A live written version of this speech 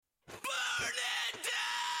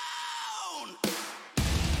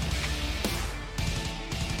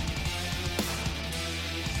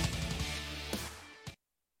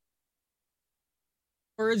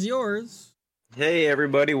Floor is yours. Hey,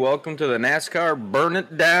 everybody. Welcome to the Nascar Burn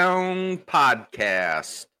It Down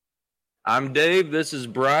podcast. I'm Dave. This is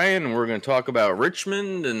Brian, and we're going to talk about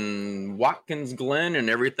Richmond and Watkins Glen and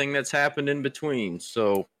everything that's happened in between.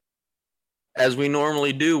 So, as we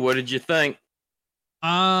normally do, what did you think?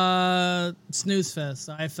 Snooze fest.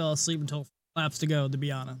 I fell asleep until 4 laps to go, to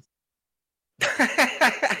be honest.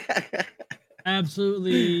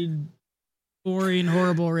 Absolutely boring,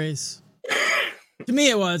 horrible race. To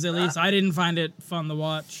me, it was, at least. I didn't find it fun to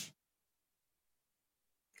watch.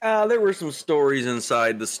 There were some stories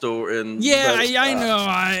inside the store. I know.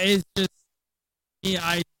 It's just...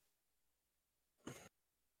 Yeah,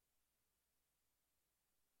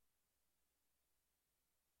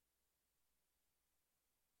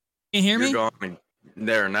 Can you hear me? You're gone.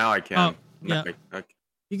 There, now I can. Oh, yeah. Okay.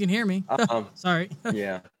 You can hear me. Sorry.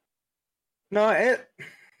 Yeah. No,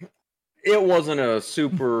 it wasn't a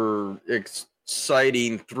super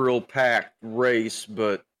exciting, thrill-packed race,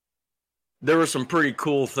 but there were some pretty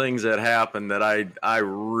cool things that happened that I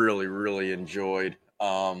really, really enjoyed.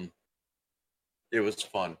 It was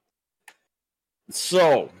fun.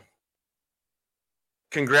 So,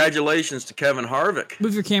 congratulations to Kevin Harvick.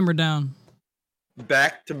 Move your camera down.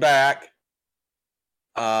 Back to back.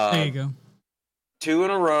 There you go. 2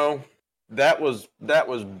 in a row. That was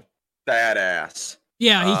badass.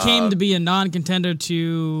 Yeah, he came to be a non-contender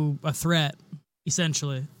to a threat,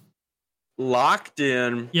 essentially. Locked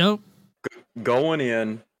in. Yep. Going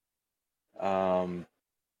in. And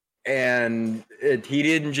he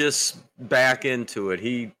didn't just back into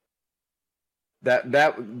it.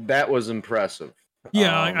 That was impressive.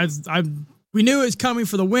 Yeah, we knew it was coming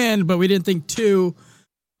for the win, but we didn't think 2.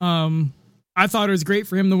 I thought it was great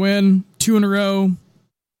for him to win 2 in a row.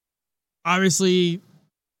 Obviously,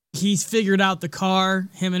 he's figured out the car,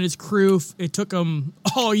 him and his crew. It took him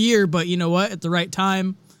all year, but you know what? At the right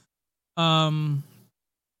time. Like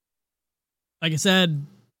I said,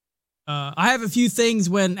 I have a few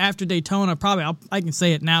things after Daytona. Probably I can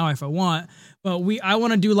say it now if I want, but I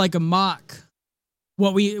want to do like a mock.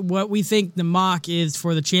 What we think the mock is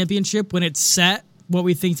for the championship when it's set. What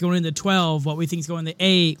we think is going into 12. What we think is going to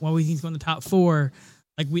 8. What we think is going to top 4.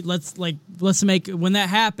 Let's make, when that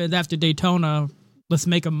happens after Daytona, let's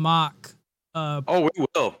make a mock. We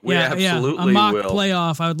will. We absolutely a mock will.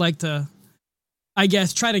 Playoff. I would like to, I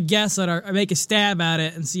guess, try to guess at make a stab at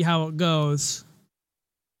it and see how it goes.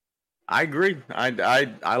 I agree.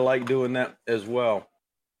 I like doing that as well.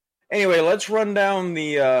 Anyway, let's run down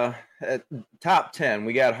the top 10.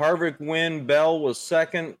 We got Harvick win. Bell was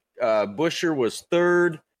second. Buescher was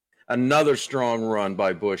third. Another strong run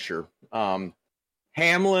by Buescher.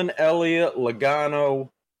 Hamlin, Elliott, Logano,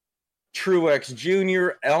 Truex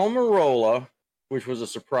Jr., Almirola, which was a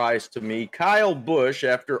surprise to me. Kyle Busch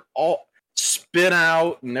after all spin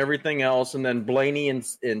out and everything else, and then Blaney in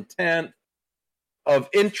 10th. Of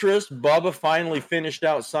interest, Bubba finally finished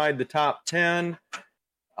outside the top 10.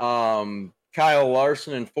 Kyle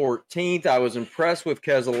Larson in 14th. I was impressed with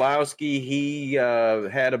Keselowski. He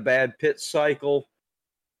had a bad pit cycle.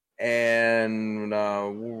 And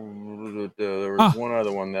there was one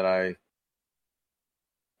other one that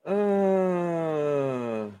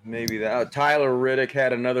maybe that. Tyler Riddick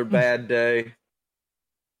had another bad day.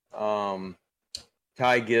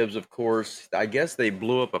 Ty Gibbs, of course. I guess they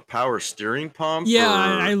blew up a power steering pump. Yeah,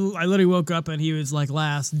 I literally woke up and he was like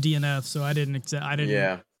last DNF, so I didn't.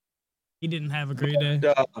 Yeah. He didn't have a great day.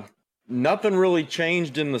 Nothing really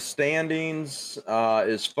changed in the standings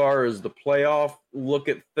as far as the playoff look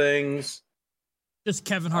at things. Just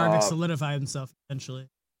Kevin Harvick solidified himself essentially.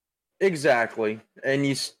 Exactly, and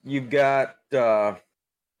you've got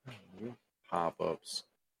pop-ups.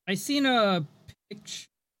 I seen a picture.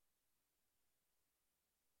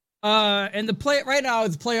 And right now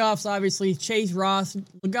it's playoffs. Obviously, Chase, Ross,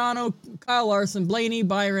 Logano, Kyle Larson, Blaney,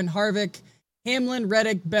 Byron, Harvick, Hamlin,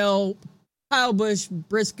 Reddick, Bell, Kyle Busch,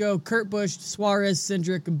 Briscoe, Kurt Busch, Suarez,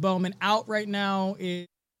 Cindric, and Bowman. Out right now is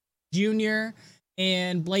Junior,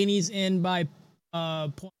 and Blaney's in by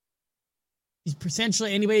point. He's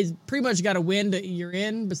essentially, anyways, pretty much got a win that you're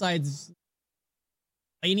in, besides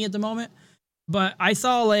Blaney at the moment. But I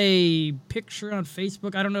saw a picture on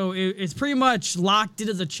Facebook. I don't know. It's pretty much locked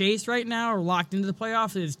into the chase right now, or locked into the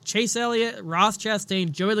playoffs. It's Chase Elliott, Ross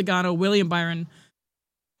Chastain, Joey Logano, William Byron,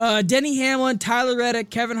 Denny Hamlin, Tyler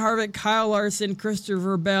Reddick, Kevin Harvick, Kyle Larson,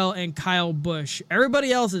 Christopher Bell, and Kyle Busch.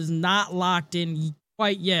 Everybody else is not locked in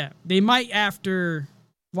quite yet. They might after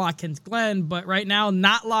Watkins Glen, but right now,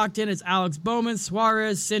 not locked in. It's Alex Bowman,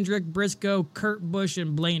 Suarez, Cindric, Briscoe, Kurt Busch,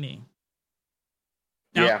 and Blaney.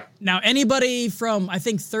 Now, anybody from, I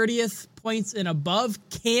think, 30th points and above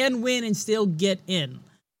can win and still get in.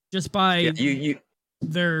 just by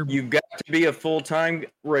you've got to be a full-time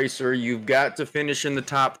racer. You've got to finish in the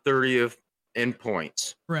top 30 in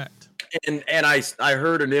points. Correct. And I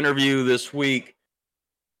heard an interview this week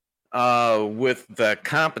with the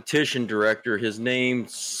competition director. His name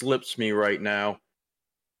slips me right now.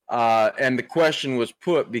 And the question was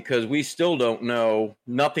put because we still don't know.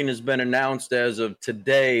 Nothing has been announced as of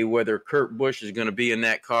today whether Kurt Busch is going to be in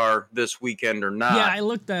that car this weekend or not. Yeah, I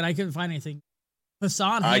looked at it. I couldn't find anything.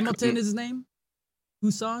 Hassan Hamilton is his name?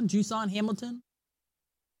 Jusan Hamilton?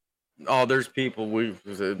 Oh, there's people.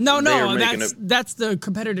 That's the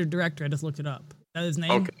competitive director. I just looked it up. That's his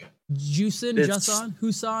name? Okay.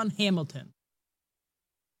 Husan Hamilton.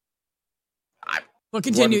 Well,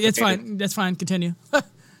 continue. It's fine. That's fine. Continue.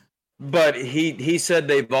 But he said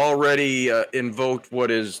they've already invoked what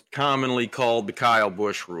is commonly called the Kyle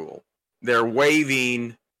Busch rule. They're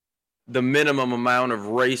waiving the minimum amount of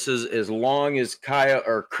races as long as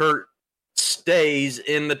Kurt stays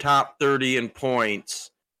in the top 30 in points,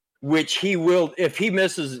 which he will. If he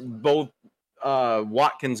misses both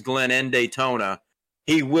Watkins Glen and Daytona,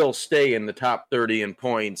 he will stay in the top 30 in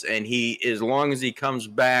points. And as long as he comes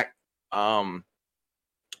back for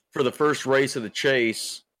the first race of the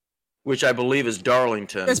chase, which I believe is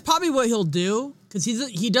Darlington. That's probably what he'll do, because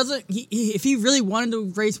if he really wanted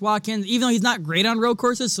to race Watkins, even though he's not great on road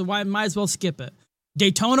courses, so might as well skip it.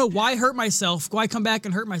 Daytona, why hurt myself? Why come back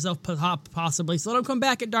and hurt myself possibly? So let him come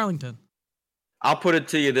back at Darlington. I'll put it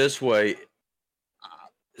to you this way.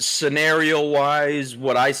 Scenario-wise,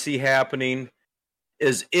 what I see happening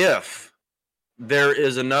is if there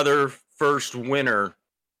is another first winner.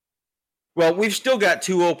 Well, we've still got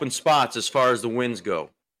 2 open spots as far as the wins go.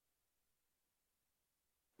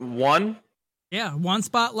 1? Yeah, 1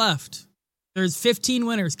 spot left. There's 15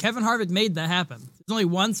 winners. Kevin Harvick made that happen. There's only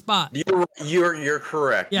 1 spot. You're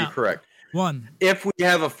correct. Yeah. You're correct. 1. If we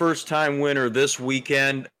have a first-time winner this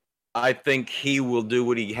weekend, I think he will do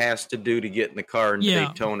what he has to do to get in the car in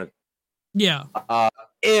Daytona. Yeah.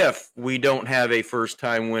 If we don't have a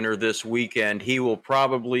first-time winner this weekend, he will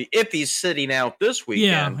probably, if he's sitting out this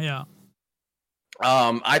weekend,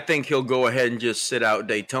 I think he'll go ahead and just sit out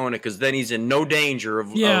Daytona, because then he's in no danger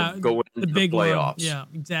of going into the playoffs. One. Yeah,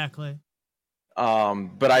 exactly.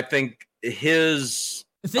 But I think the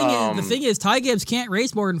thing is, Ty Gibbs can't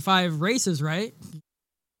race more than 5 races, right?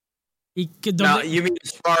 He could. Now, you mean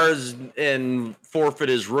as far as forfeit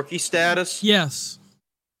his rookie status? Yes.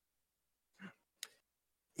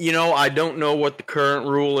 I don't know what the current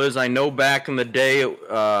rule is. I know back in the day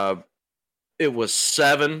it was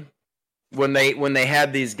 7. When they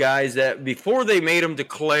had these guys that before they made them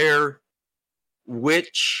declare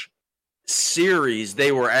which series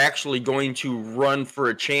they were actually going to run for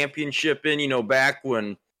a championship in, back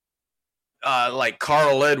when like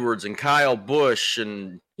Carl Edwards and Kyle Busch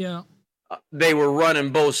and they were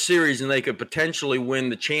running both series and they could potentially win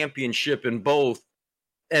the championship in both.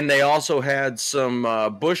 And they also had some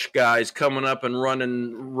Busch guys coming up and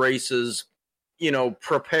running races,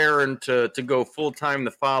 preparing to go full-time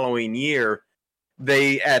the following year.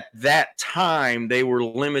 At that time, they were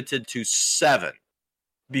limited to 7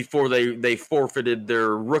 before they forfeited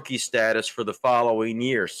their rookie status for the following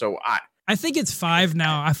year. So I think it's 5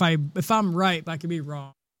 now. If I'm right, but I could be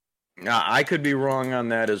wrong. I could be wrong on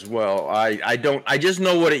that as well. I just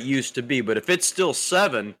know what it used to be, but if it's still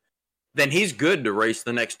 7, then he's good to race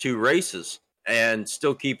the next 2 races and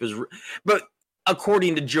still keep his. But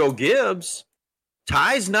according to Joe Gibbs,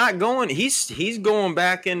 Ty's not going. He's going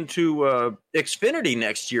back into Xfinity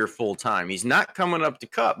next year full time. He's not coming up to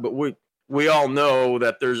Cup, but we all know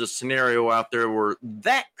that there's a scenario out there where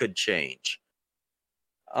that could change.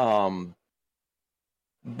 But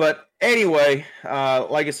anyway,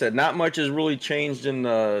 like I said, not much has really changed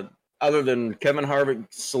other than Kevin Harvick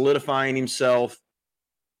solidifying himself.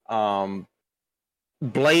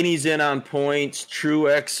 Blaney's in on points.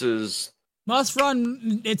 Truex is must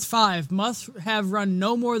run. It's 5. Must have run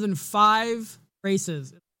no more than 5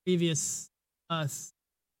 races in the previous. From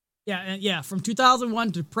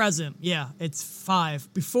 2001 to present. Yeah, it's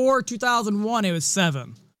 5. Before 2001, it was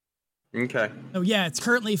 7. Okay. So yeah, it's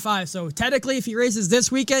currently 5. So technically, if he races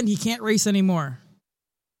this weekend, he can't race anymore.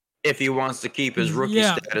 If he wants to keep his rookie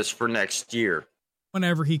status for next year.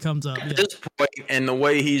 Whenever he comes up. At this point, and the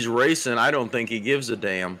way he's racing, I don't think he gives a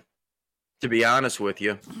damn, to be honest with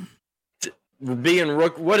you.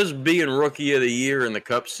 What does being rookie of the year in the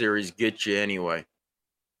Cup Series get you anyway?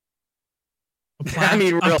 A plaque?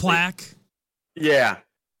 Really, a plaque? Yeah.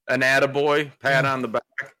 An attaboy, pat on the back.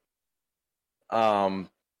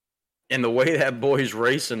 And the way that boy's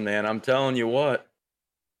racing, man, I'm telling you what.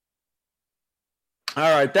 All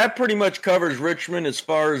right, that pretty much covers Richmond as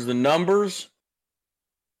far as the numbers.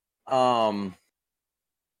 I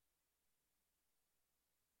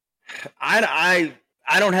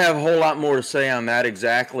don't have a whole lot more to say on that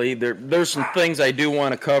exactly. There's some things I do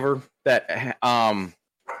want to cover that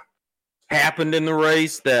happened in the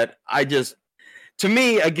race that to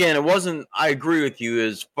me, again, it wasn't. I agree with you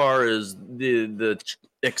as far as the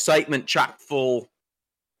excitement chock full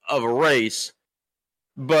of a race,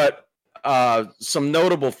 but some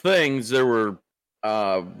notable things. There were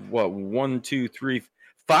 1, 2, 3,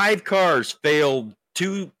 5 cars failed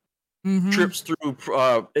 2 trips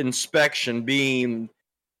through inspection, being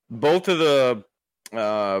both of the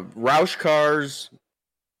Roush cars,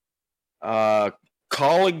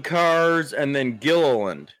 Colleague cars, and then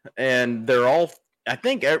Gilliland. And they're all, I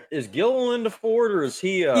think, is Gilliland a Ford or is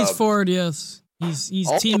he? He's Ford, yes. He's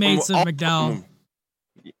teammates of McDowell.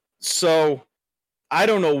 So I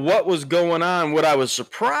don't know what was going on. What I was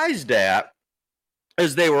surprised at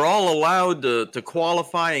is they were all allowed to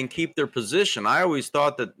qualify and keep their position. I always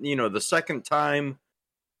thought that, the second time.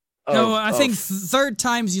 I think third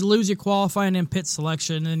times you lose your qualifying and pit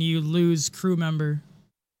selection, and you lose crew member.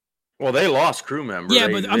 Well, they lost crew member. Yeah,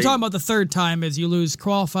 but I'm talking about the third time is you lose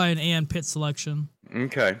qualifying and pit selection.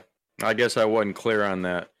 Okay. I guess I wasn't clear on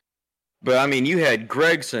that. But, I mean, you had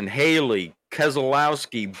Gregson, Haley,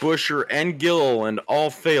 Keselowski, Buescher, and Gilliland all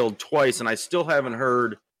failed twice, and I still haven't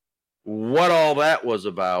heard what all that was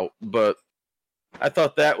about, but I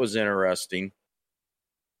thought that was interesting.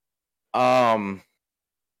 Denny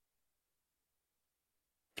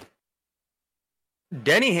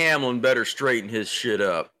Hamlin better straighten his shit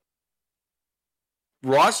up.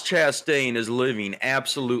 Ross Chastain is living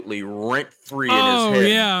absolutely rent-free in his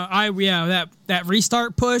head. Oh, yeah. That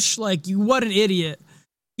restart push, what an idiot.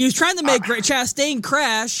 He was trying to make Chastain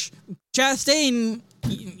crash. Chastain,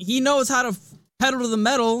 he knows how to pedal to the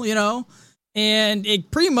metal, and it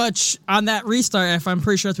pretty much, on that restart, if I'm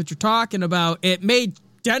pretty sure that's what you're talking about, it made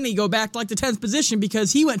Denny go back to, the 10th position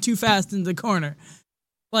because he went too fast into the corner.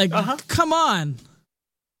 Come on.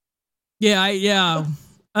 Yeah,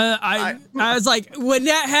 I was like, when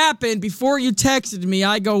that happened, before you texted me,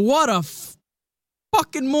 I go, what a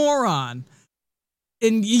fucking moron.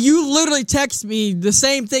 And you literally text me the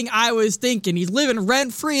same thing I was thinking. He's living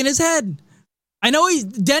rent-free in his head. I know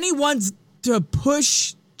Denny wants to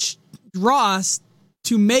push Ross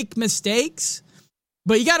to make mistakes,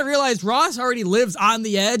 but you got to realize Ross already lives on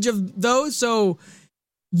the edge of those, so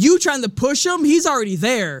you trying to push him, he's already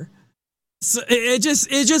there. So it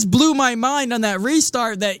just blew my mind on that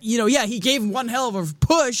restart that, he gave him one hell of a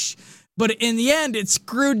push, but in the end, it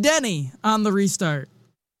screwed Denny on the restart.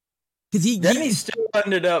 Denny still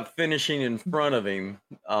ended up finishing in front of him.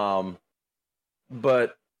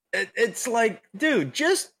 But it's like, dude,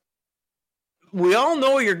 we all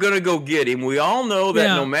know you're going to go get him. We all know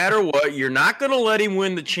that no matter what, you're not going to let him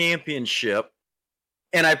win the championship.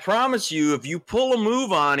 And I promise you, if you pull a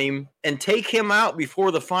move on him and take him out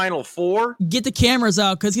before the Final Four... Get the cameras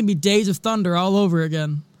out, because it's going to be Days of Thunder all over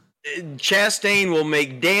again. Chastain will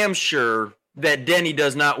make damn sure that Denny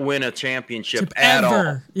does not win a championship at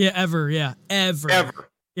all. Yeah, ever. Yeah, ever.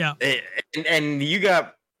 Yeah. And you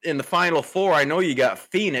got, in the Final Four, I know you got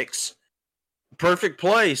Phoenix. Perfect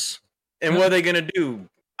place. And what are they going to do?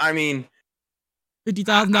 I mean...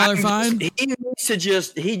 $50,000 fine?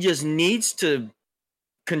 He just needs to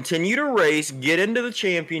continue to race, get into the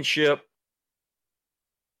championship,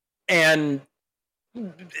 and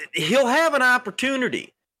he'll have an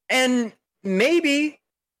opportunity. And maybe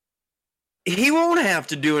he won't have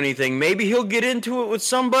to do anything. Maybe he'll get into it with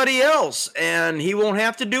somebody else, and he won't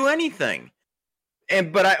have to do anything.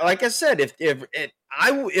 But like I said, if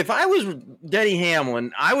I was Denny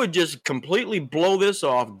Hamlin, I would just completely blow this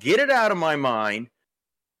off, get it out of my mind,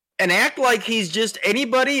 and act like he's just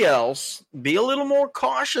anybody else. Be a little more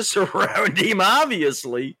cautious around him,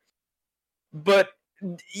 obviously. But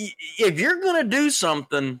if you're going to do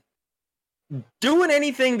something, doing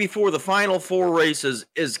anything before the Final Four races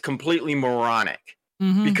is completely moronic.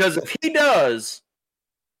 Mm-hmm. Because if he does,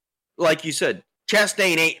 like you said,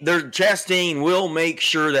 Chastain will make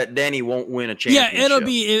sure that Denny won't win a championship. Yeah,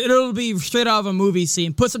 it'll be straight out of a movie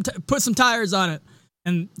scene. Put some tires on it.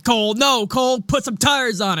 And Cole, put some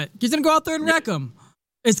tires on it. He's going to go out there and wreck them.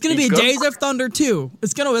 It's going to be Days of Thunder 2.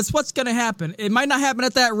 It's what's going to happen. It might not happen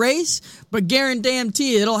at that race, but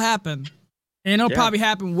guarantee it'll happen. And it'll probably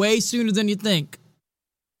happen way sooner than you think.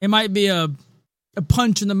 It might be a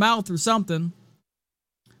punch in the mouth or something.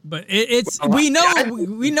 But we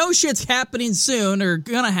know shit's happening soon or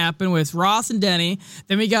going to happen with Ross and Denny.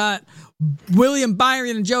 Then we got William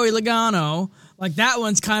Byron and Joey Logano. That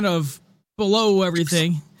one's kind of below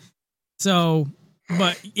everything. So,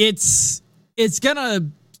 but shit's gonna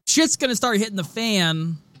start hitting the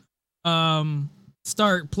fan.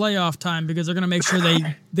 Start playoff time because they're gonna make sure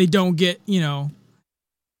they don't get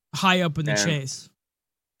high up in the chase.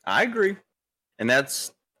 I agree, and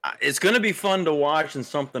it's gonna be fun to watch and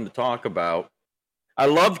something to talk about. I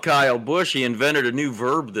love Kyle Busch. He invented a new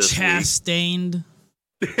verb this week. Chastained.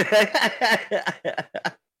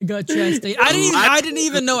 Got chastained. I didn't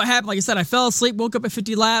even know what happened. Like I said, I fell asleep, woke up at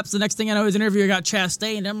 50 laps. The next thing I know, his interviewer got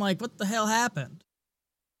chastained. I'm like, what the hell happened?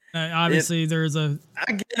 Obviously, there's a.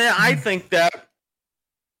 I think that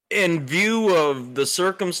in view of the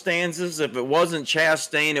circumstances, if it wasn't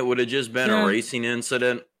Chastain, it would have just been a racing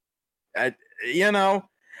incident. I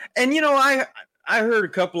heard a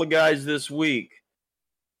couple of guys this week,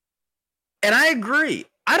 and I agree.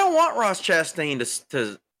 I don't want Ross Chastain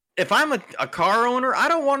to if I'm a car owner, I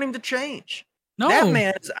don't want him to change. No. That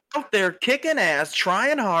man is out there kicking ass,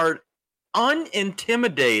 trying hard,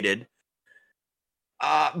 unintimidated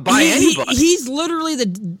by anybody. He's literally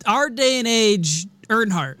our day and age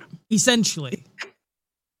Earnhardt, essentially.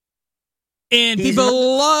 And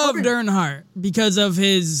people loved Earnhardt because of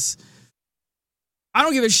his I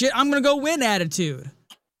don't give a shit, I'm going to go win attitude.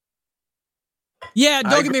 Yeah,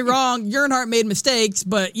 don't get me wrong, Earnhardt made mistakes,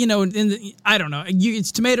 but, I don't know,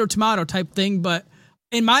 it's tomato type thing, but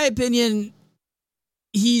in my opinion,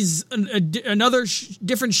 he's another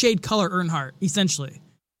different shade color Earnhardt, essentially.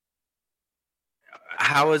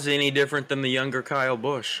 How is he any different than the younger Kyle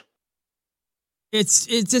Busch? It's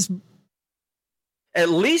just... At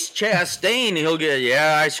least Chastain, he'll get,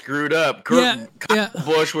 I screwed up. Kyle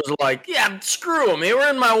Busch was like, screw him, they were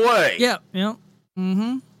in my way. Yeah.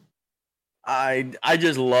 Mm-hmm. I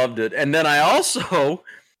just loved it. And then I also,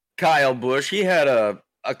 Kyle Busch, he had a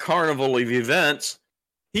carnival of events.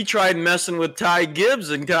 He tried messing with Ty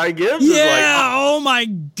Gibbs, and Ty Gibbs was like, oh my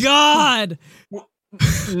God.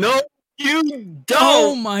 No, you don't.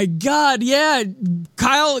 Oh my God, yeah.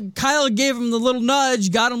 Kyle gave him the little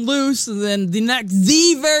nudge, got him loose, and then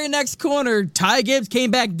the very next corner, Ty Gibbs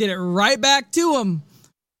came back, did it right back to him.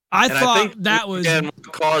 I thought that was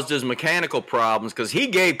what caused his mechanical problems because he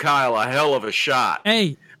gave Kyle a hell of a shot.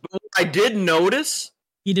 Hey, but what I did notice,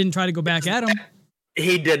 he didn't try to go back at him.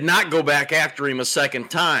 He did not go back after him a second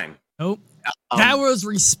time. Nope. That was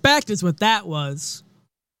respect, is what that was.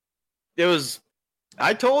 It was.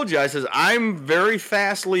 I told you. I says I'm very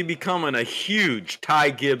fastly becoming a huge Ty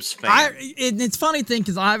Gibbs fan. It's funny thing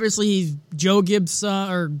because obviously he's Joe Gibbs'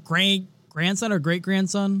 son or grandson or great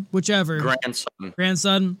grandson, whichever.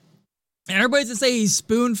 Grandson. And everybody's to say he's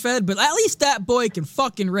spoon fed, but at least that boy can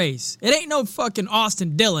fucking race. It ain't no fucking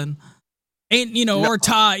Austin Dillon. Or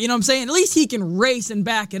Ty, you know what I'm saying? At least he can race and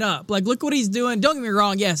back it up. Like, look what he's doing. Don't get me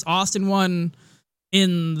wrong. Yes, Austin won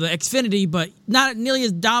in the Xfinity, but not nearly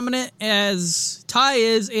as dominant as Ty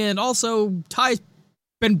is. And also, Ty's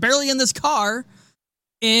been barely in this car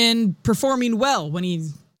and performing well when he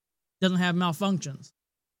doesn't have malfunctions.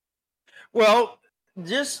 Well, I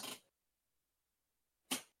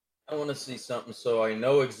want to see something so I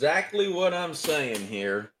know exactly what I'm saying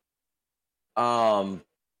here. I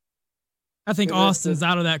think Austin's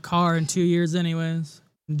out of that car in 2 years anyways.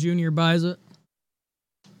 Junior buys it.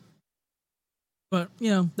 But,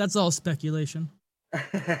 that's all speculation.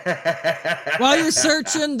 While you're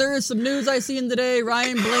searching, there is some news I seen today.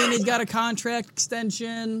 Ryan Blaney's got a contract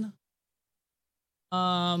extension.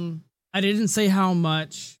 I didn't say how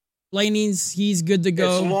much. He's good to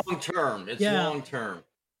go. It's long term. Long term.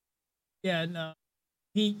 Yeah, no.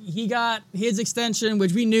 He got his extension,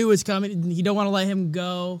 which we knew was coming. He don't want to let him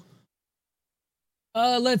go.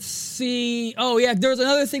 Let's see. Oh, yeah, there was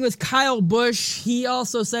another thing with Kyle Busch. He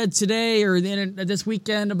also said today or this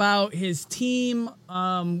weekend about his team.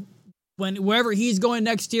 Wherever he's going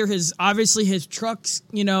next year, his trucks,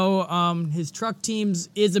 his truck teams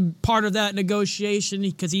is a part of that negotiation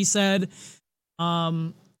because he said,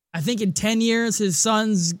 I think in 10 years, his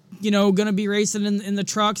son's, going to be racing in the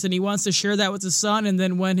trucks, and he wants to share that with his son. And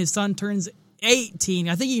then when his son turns 18,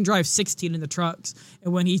 I think he can drive 16 in the trucks.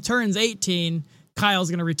 And when he turns 18, Kyle's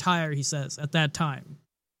going to retire, he says, at that time.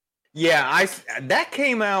 Yeah, that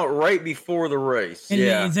came out right before the race. And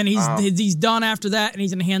yeah. Then he's done after that, and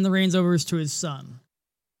he's going to hand the reins over to his son.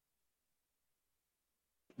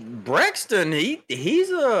 Brexton,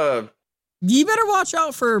 he's a... You better watch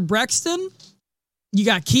out for Brexton. You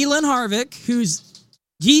got Keelan Harvick,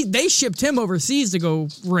 they shipped him overseas to go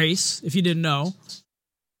race, if you didn't know.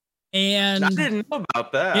 And I didn't know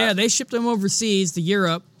about that. Yeah, they shipped him overseas to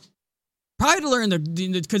Europe. probably to learn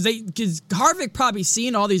because Harvick probably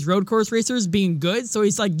seen all these road course racers being good, so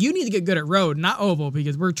he's like, you need to get good at road, not oval,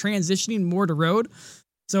 because we're transitioning more to road.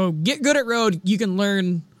 So get good at road, you can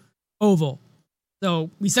learn oval. So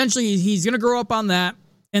essentially, he's gonna grow up on that,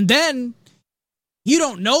 and then you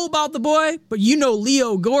don't know about the boy, but you know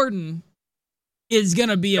Leo Gordon is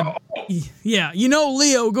gonna be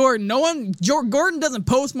Leo Gordon. Gordon doesn't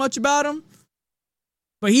post much about him.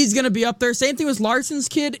 But he's going to be up there. Same thing with Larson's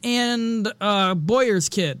kid and Boyer's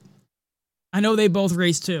kid. I know they both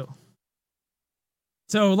race too.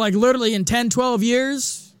 So, like, literally in 10, 12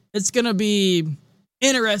 years, it's going to be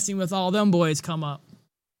interesting with all them boys come up.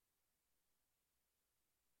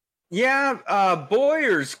 Yeah,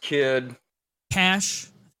 Boyer's kid. Cash.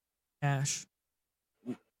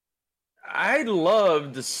 I'd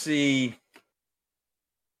love to see...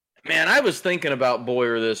 Man, I was thinking about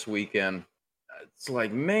Boyer this weekend. It's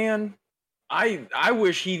like, man, I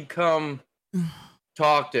wish he'd come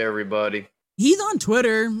talk to everybody. He's on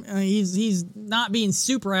Twitter. He's not being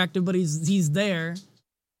super active, but he's there.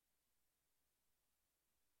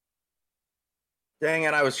 Dang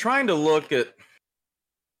it! I was trying to look at.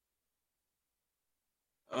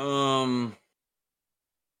 I'll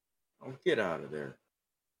get out of there.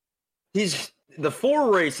 He's the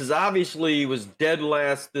 4 races. Obviously, he was dead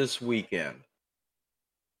last this weekend.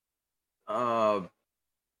 Oh,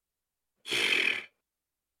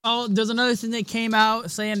 there's another thing that came out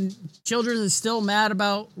saying Childress is still mad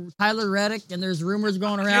about Tyler Reddick, and there's rumors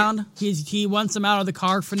going around. He wants him out of the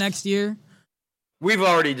car for next year. We've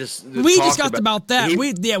already discussed about that.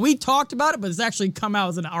 We talked about it, but it's actually come out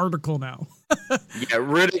as an article now. Yeah,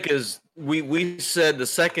 Reddick is. We said the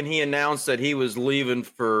second he announced that he was leaving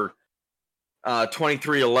for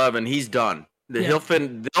 23-11, he's done.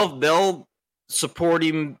 They'll support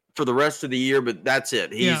him for the rest of the year, but that's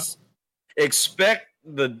it. Expect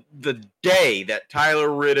the day that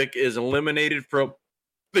Tyler Reddick is eliminated from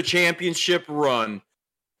the championship run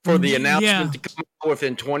for the announcement to come out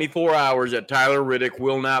within 24 hours that Tyler Reddick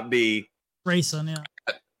will not be racing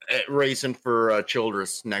for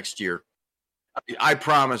Childress next year. I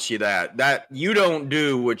promise you that you don't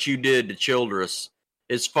do what you did to Childress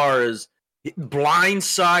as far as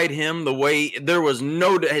blindside him the way there was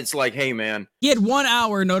no. It's like, hey man, he had 1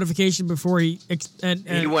 hour notification before he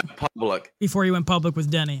went public. Before he went public with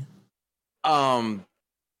Denny. Not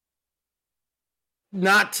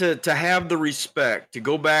to have the respect to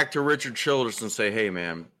go back to Richard Childress and say, hey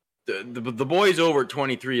man, the boys over at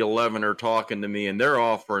 23-11 are talking to me and they're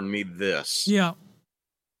offering me this. Yeah.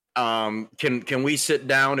 Can we sit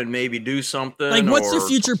down and maybe do something? Like, what's the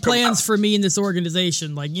future plans for me in this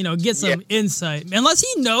organization? Like, get some insight. Unless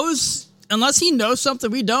he knows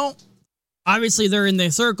something we don't. Obviously, they're in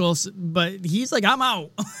their circles, but he's like, I'm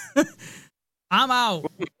out. I'm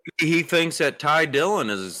out. He thinks that Ty Dillon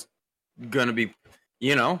is going to be,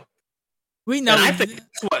 We know. And I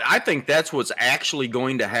think that's what's actually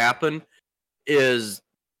going to happen is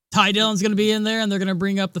Ty Dillon's going to be in there, and they're going to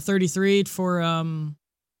bring up the 33 for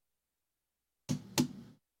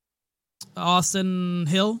Austin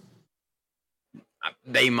Hill.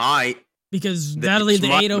 They might, because that'll leave the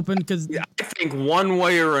 8 open. Because I think one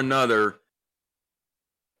way or another,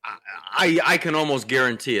 I can almost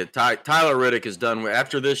guarantee it. Tyler Reddick is done with,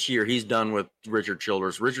 after this year. He's done with Richard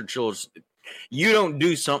Childress. Richard Childress, you don't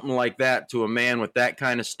do something like that to a man with that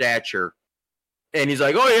kind of stature. And he's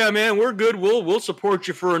like, "Oh yeah, man, we're good. We'll support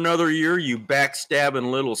you for another year." You backstabbing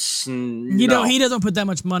little. He doesn't put that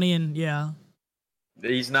much money in. Yeah.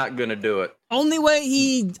 He's not going to do it. Only way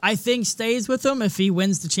he, I think, stays with him if he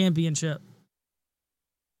wins the championship.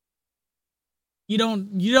 You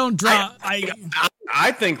don't draw.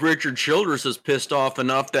 I think Richard Childress is pissed off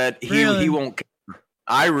enough that he won't care.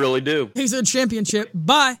 I really do. He's a championship.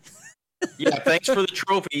 Bye. Yeah, thanks for the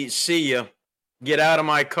trophy. See ya. Get out of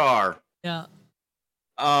my car. Yeah.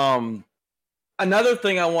 Another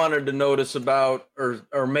thing I wanted to notice about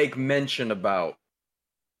or make mention about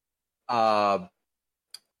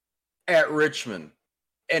at Richmond,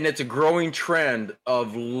 and it's a growing trend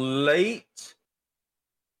of late.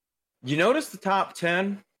 You notice the top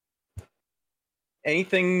 10?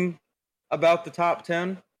 Anything about the top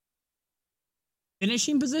 10?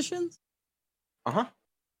 Finishing positions? Uh-huh.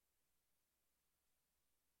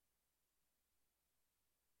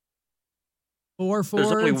 Four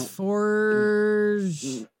Fords, 4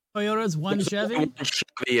 Toyotas, 1 Chevy. 1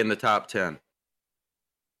 Chevy in the top 10.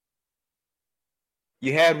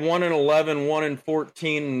 You had 1 in 11, 1 in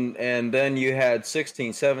 14, and then you had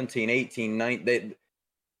 16, 17, 18, 19.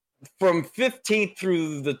 From 15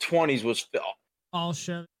 through the 20s was all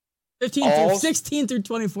Chevy. 16 through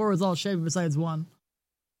 24 was all Chevy besides 1.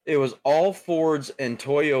 It was all Fords and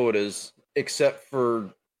Toyotas except for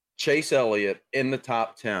Chase Elliott in the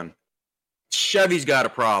top 10. Chevy's got a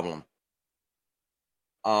problem.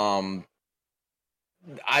 I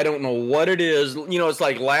don't know what it is. You know, it's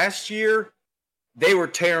like last year they were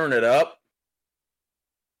tearing it up,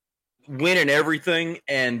 winning everything,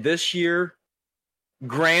 and this year,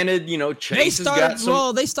 granted, you know, Chase has got some.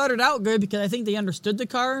 Well, they started out good because I think they understood the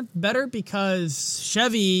car better because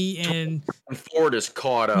Chevy and Ford is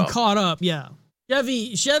caught up. Yeah.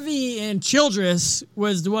 Chevy and Childress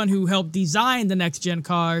was the one who helped design the next gen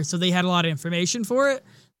car, so they had a lot of information for it.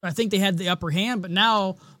 I think they had the upper hand, but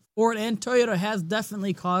now Ford and Toyota has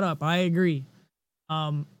definitely caught up. I agree.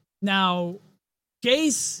 Now,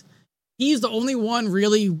 Chase, he's the only one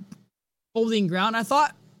really holding ground. I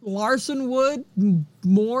thought Larson would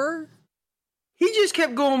more. He just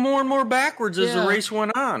kept going more and more backwards as the race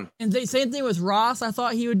went on. And same thing with Ross. I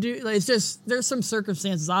thought he would do. Like, it's just there's some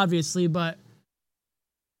circumstances, obviously, but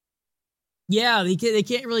yeah, they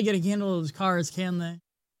can't really get a handle of those cars, can they?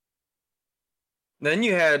 Then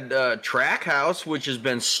you had Trackhouse, which has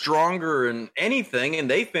been stronger in anything, and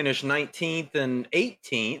they finished 19th and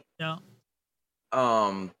 18th. Yeah.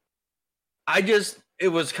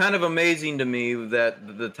 It was kind of amazing to me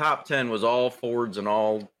that the top 10 was all Fords and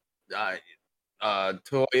all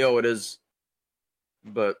Toyotas,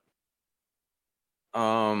 but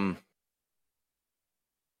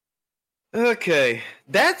okay,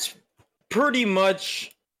 that's pretty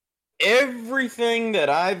much everything that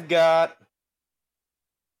I've got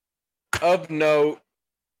of note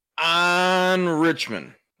on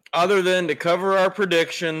Richmond, other than to cover our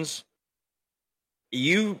predictions.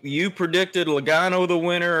 You predicted Logano the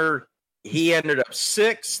winner. He ended up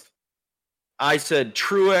 6th. I said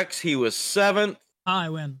Truex. He was 7th. I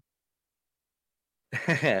win.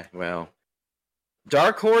 Well,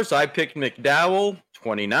 Dark Horse, I picked McDowell,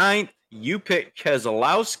 29th. You picked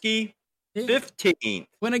Keselowski, 15th.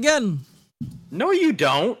 Win again. No, you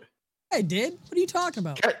don't. I did. What are you talking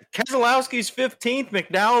about? Keselowski's 15th.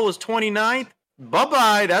 McDowell was 29th.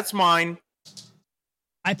 Bye-bye. That's mine.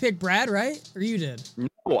 I picked Brad, right? Or you did?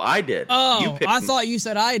 No, I did. Oh, I thought you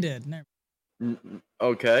said I did.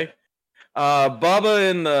 Okay.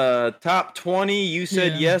 Bubba in the top 20. You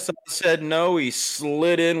said yes. I said no. He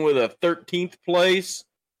slid in with a 13th place.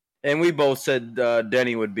 And we both said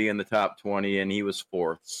Denny would be in the top 20, and he was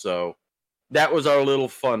 4th. So that was our little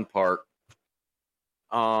fun part.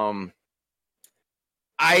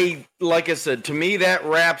 Like I said, to me, that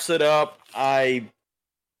wraps it up.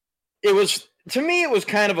 To me, it was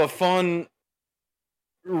kind of a fun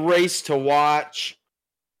race to watch.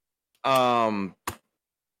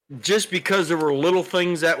 Just because there were little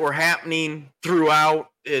things that were happening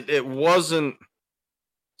throughout. It wasn't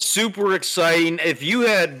super exciting. If you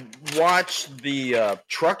had watched the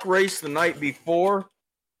truck race the night before,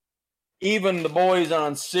 even the boys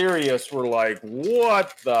on Sirius were like,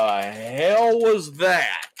 what the hell was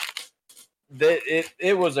that?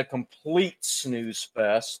 It was a complete snooze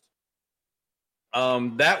fest.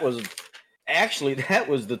 That was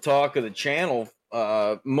the talk of the channel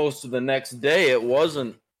most of the next day. It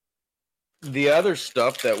wasn't the other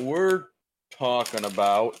stuff that we're talking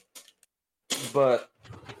about, but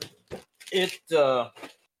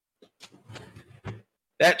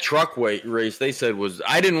that truck weight race they said was,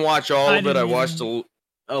 I didn't watch all of it. I watched a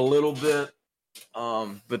little bit,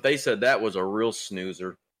 but they said that was a real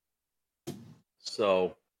snoozer.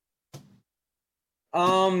 So,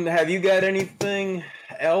 have you got anything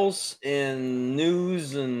else in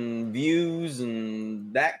news and views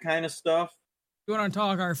and that kind of stuff? You want to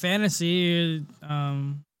talk our fantasy?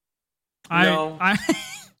 No. I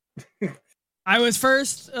was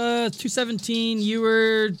first, 217. You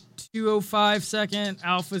were 205 second.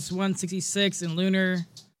 Alpha's 166 and Lunar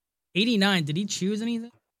 89. Did he choose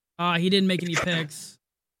anything? He didn't make any picks.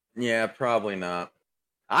 Yeah, probably not.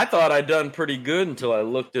 I thought I'd done pretty good until I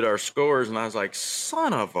looked at our scores and I was like,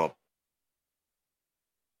 son of a...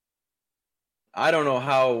 I don't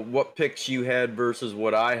know what picks you had versus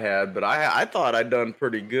what I had, but I thought I'd done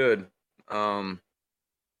pretty good. I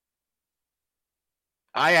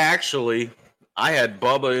had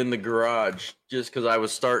Bubba in the garage just because I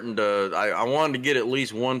was starting to... I wanted to get at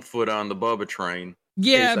least one foot on the Bubba train.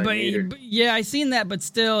 Yeah, but I seen that, but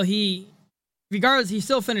still, regardless, he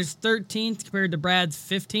still finished 13th compared to Brad's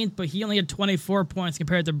 15th, but he only had 24 points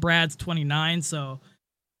compared to Brad's 29, so...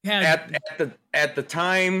 At the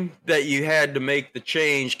time that you had to make the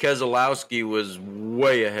change, Keselowski was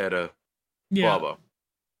way ahead of Bubba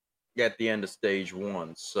at the end of stage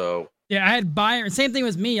 1. So yeah, I had Byron. Same thing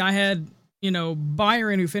with me. I had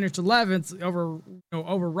Byron, who finished 11th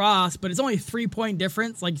over Ross, but it's only 3-point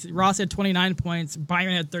difference. Like Ross had 29 points,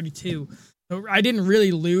 Byron had 32. So I didn't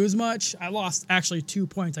really lose much. I lost actually 2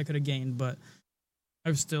 points I could have gained, but I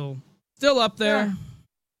was still up there. Yeah.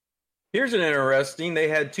 Here's an interesting. They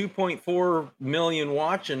had 2.4 million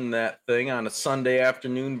watching that thing on a Sunday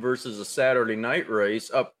afternoon versus a Saturday night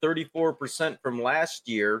race, up 34% from last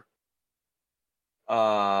year,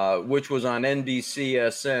 which was on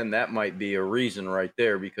NBCSN. That might be a reason right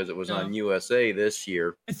there because it was on USA this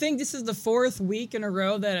year. I think this is the 4th week in a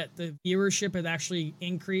row that the viewership has actually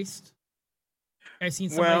increased. I've seen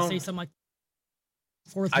somebody say something like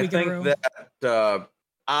 4th week in a row. I think that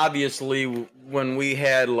obviously when we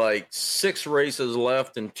had like 6 races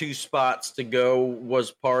left and 2 spots to go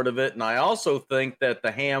was part of it. And I also think that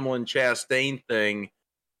the Hamlin-Chastain thing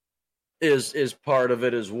is part of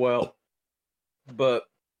it as well. But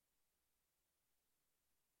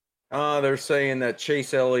they're saying that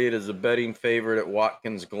Chase Elliott is a betting favorite at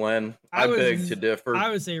Watkins Glen. I beg to differ.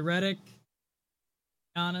 I would say Reddick.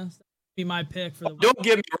 Honest, that'd be my pick for the. Don't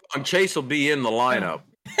get me wrong. Chase will be in the lineup.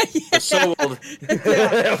 Yeah. So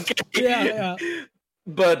Okay. Yeah.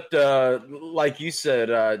 But like you said,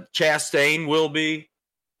 Chastain will be.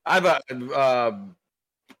 I've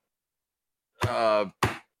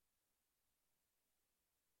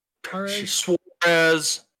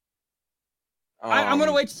Suarez. I'm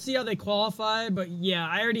gonna wait to see how they qualify, but yeah,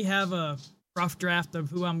 I already have a rough draft of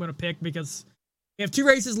who I'm gonna pick because we have 2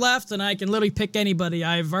 races left, and I can literally pick anybody.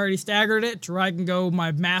 I've already staggered it to where I can go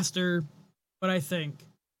my master. What I think.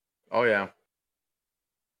 Oh yeah.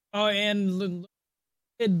 Oh, and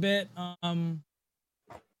tidbit.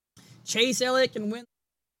 Chase Elliott can win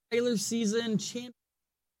the regular season champion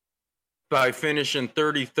by finishing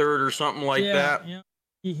 33rd or something like that. Yeah.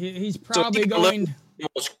 He's probably going to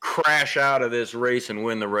almost crash out of this race and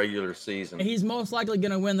win the regular season. He's most likely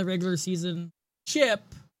going to win the regular season chip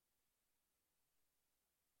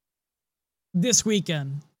this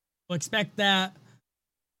weekend. We'll expect that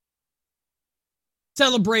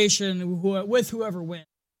celebration with whoever wins,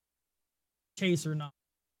 Chase or not.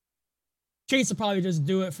 Chase will probably just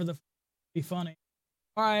do it for the be funny.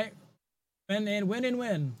 All right,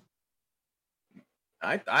 win.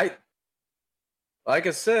 I like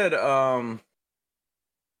I said,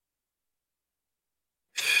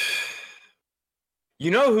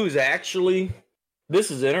 who's actually,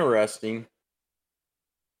 this is interesting,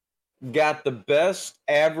 got the best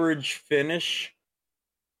average finish.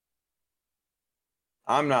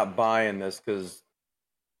 I'm not buying this because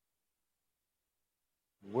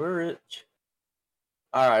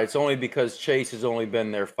all right, it's only because Chase has only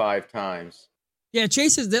been there 5 times. Yeah,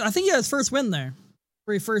 Chase I think he had his first win there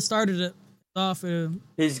where he first started it off.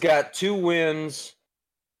 He's got 2 wins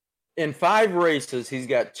in 5 races. He's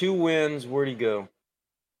got 2 wins. Where'd he go?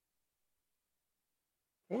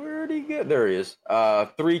 There he is.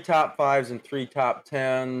 3 top 5s and 3 top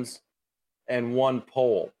 10s and 1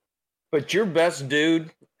 pole. But your best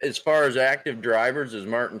dude, as far as active drivers, is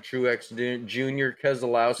Martin Truex Jr.,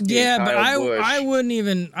 Keselowski, yeah, and but Kyle Busch. I wouldn't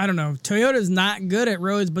even. I don't know. Toyota's not good at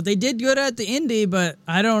roads, but they did good at the Indy. But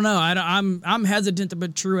I don't know. I'm hesitant to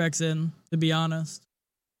put Truex in, to be honest.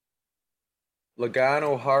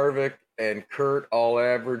 Logano, Harvick, and Kurt all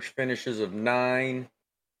average finishes of 9.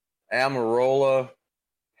 Almirola,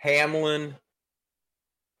 Hamlin,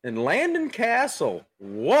 and Landon Castle.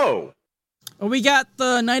 Whoa. Well, we got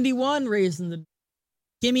the 91 race in the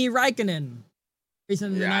Kimi Räikkönen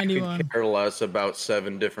racing the 91. I could care less about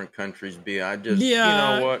 7 different countries being. You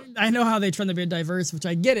know what? I know how they're trying to be diverse, which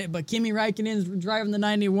I get it, but Kimi Räikkönen's driving the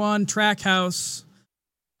 91 Trackhouse.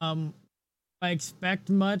 I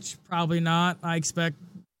expect much, probably not. I expect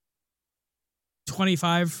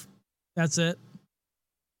 25. That's it.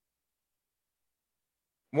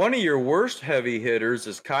 One of your worst heavy hitters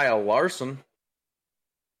is Kyle Larson.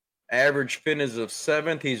 Average finish of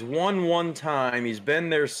 7th. He's won 1 time. He's been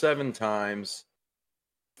there 7 times.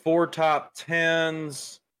 4 top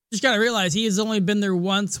 10s. Just got to realize he has only been there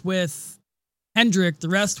once with Hendrick. The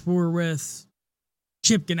rest were with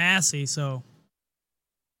Chip Ganassi, so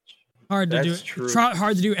hard to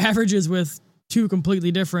hard to do averages with 2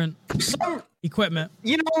 completely different equipment.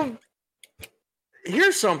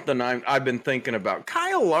 Here's something I've been thinking about.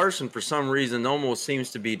 Kyle Larson, for some reason, almost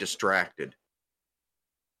seems to be distracted.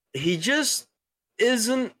 He just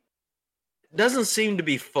doesn't seem to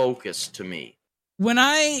be focused to me. When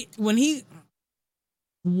he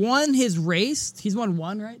won his race, he's won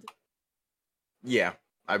 1, right? Yeah,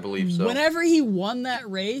 I believe so. Whenever he won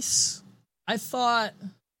that race, I thought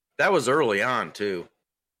that was early on too.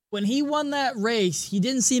 when he won that race, he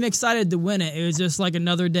didn't seem excited to win it. It was just like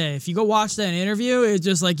another day. If you go watch that interview, it's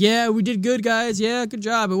just like, yeah, we did good, guys. Yeah, good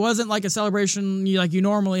job. It wasn't like a celebration like you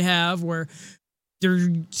normally have where they're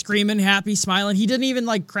screaming, happy, smiling. He didn't even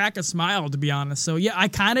like crack a smile, to be honest. So yeah, I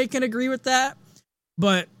kind of can agree with that,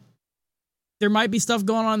 but there might be stuff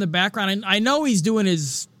going on in the background. And I know he's doing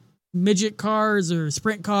his midget cars or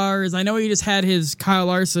sprint cars. I know he just had his Kyle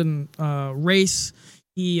Larson race.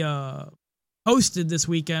 He hosted this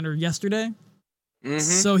weekend or yesterday. Mm-hmm.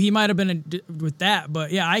 So he might have been with that.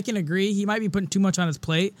 But yeah, I can agree. He might be putting too much on his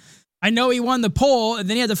plate. I know he won the pole, and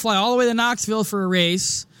then he had to fly all the way to Knoxville for a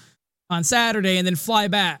race on Saturday and then fly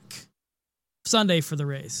back Sunday for the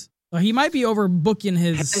race. So he might be overbooking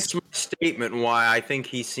his... That's my statement why I think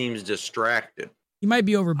he seems distracted. He might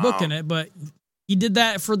be overbooking it, but he did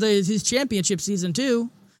that for his championship season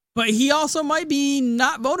too. But he also might be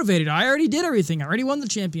not motivated. I already did everything. I already won the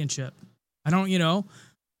championship. I don't,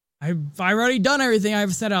 I've already done everything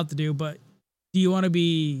I've set out to do, but do you want to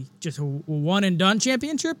be just a one and done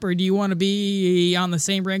championship, or do you want to be on the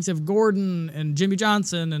same ranks of Gordon and Jimmy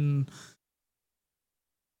Johnson? And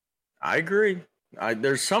I agree.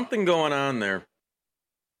 There's something going on there.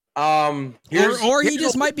 Or he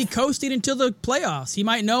just might be coasting until the playoffs. He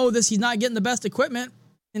might know he's not getting the best equipment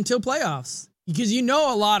until playoffs, because a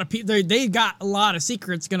lot of people, they got a lot of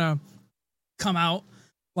secrets gonna come out,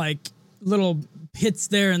 like little hits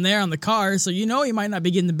there and there on the car. So he might not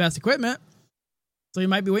be getting the best equipment. So he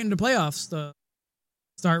might be waiting to playoffs to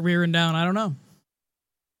start rearing down. I don't know.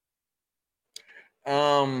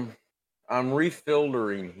 I'm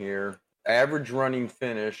refiltering here. Average running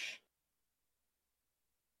finish.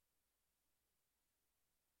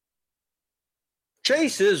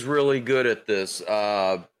 Chase is really good at this.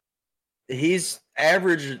 He's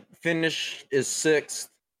average finish is 6th.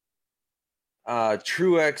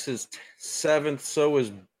 Truex is 7th. So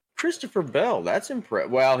is Christopher Bell. That's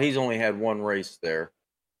impressive. Well, he's only had one race there.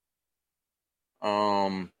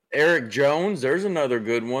 Eric Jones, there's another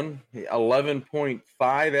good one.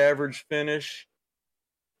 11.5 average finish.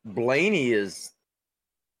 Blaney is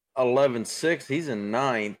 11.6. He's in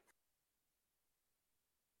 9th.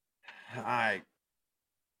 I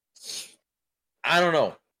don't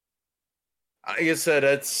know. Like I said,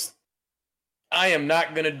 I am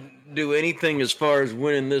not going to do anything as far as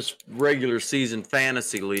winning this regular season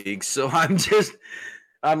fantasy league. So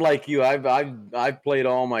I'm like you. I've played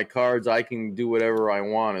all my cards. I can do whatever I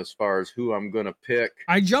want as far as who I'm going to pick.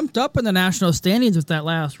 I jumped up in the national standings with that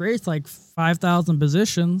last race, like 5,000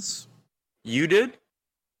 positions. You did?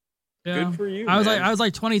 Yeah. Good for you. I was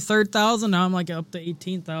like 23,000. Now I'm like up to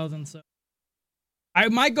 18,000. So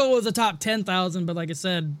my goal was the top 10,000, but like I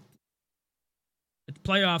said, the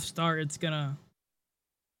playoff start, it's gonna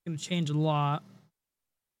change a lot.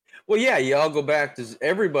 Well, yeah, y'all go back to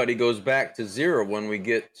everybody goes back to 0 when we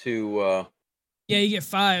get to. Yeah, you get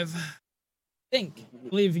 5. I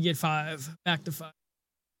believe you get 5 back to 5.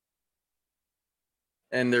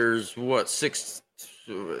 And there's what 6,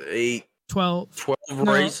 8, 12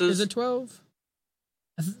 races. Is it 12?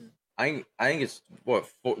 I think it's what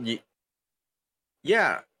 4.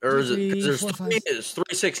 Yeah, or is it? Because there's 3. It's 3,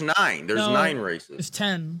 6, 9. There's 9 races. It's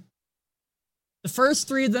 10. The first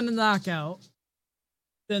 3, then a knockout.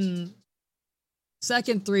 Then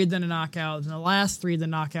second 3, then a knockout. Then the last 3,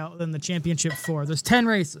 then knockout. Then the championship 4. There's 10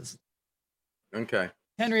 races. Okay.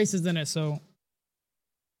 10 races in it. So.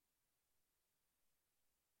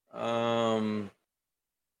 Well,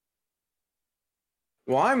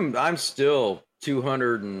 I'm still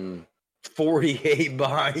 248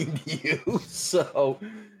 behind you. So,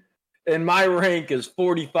 and my rank is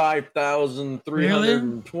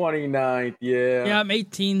 45,329th. Yeah. Yeah, I'm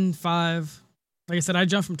 18.5. Like I said, I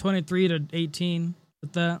jumped from 23 to 18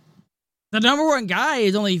 with that. The number one guy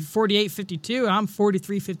is only 48.52. I'm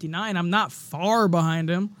 43.59. I'm not far behind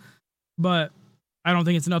him, but I don't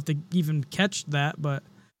think it's enough to even catch that. But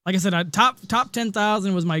like I said, top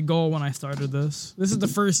 10,000 was my goal when I started this. This is the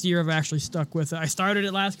first year I've actually stuck with it. I started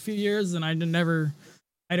it last few years, and I'd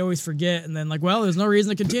always forget. And then there's no reason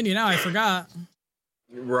to continue now. I forgot.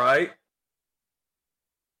 Right.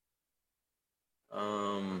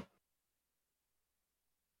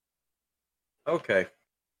 Okay.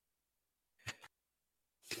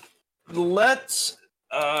 Let's.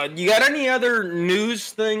 You got any other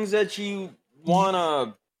news things that you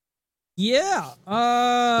wanna? Yeah.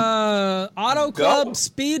 Auto Club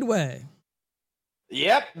Speedway.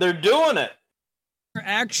 Yep, they're doing it. They're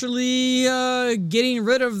actually getting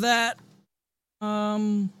rid of that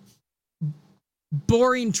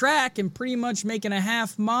boring track and pretty much making a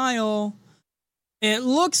half mile. It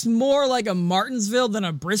looks more like a Martinsville than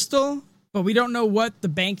a Bristol, but we don't know what the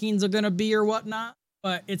bankings are going to be or whatnot.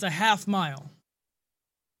 But it's a half mile.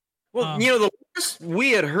 Well, the last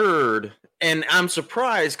we had heard, and I'm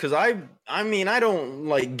surprised because I mean, I don't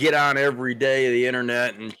like get on every day of the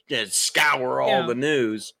internet and scour all the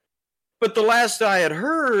news. But the last I had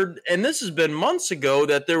heard, and this has been months ago,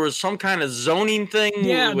 that there was some kind of zoning thing.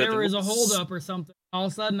 Yeah, there was a holdup or something. All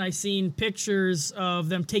of a sudden, I seen pictures of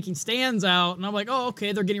them taking stands out, and I'm like, oh,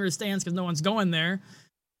 okay, they're getting rid of stands because no one's going there.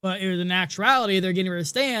 But in actuality, they're getting rid of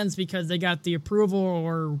stands because they got the approval,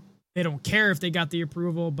 or they don't care if they got the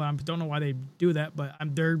approval. But I don't know why they do that. But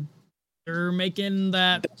they're making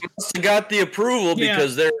that. They must have got the approval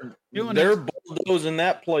because they're bulldozing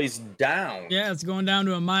that place down. Yeah, it's going down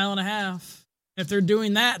to 1.5 miles. If they're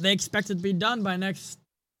doing that, they expect it to be done by next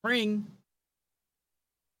spring.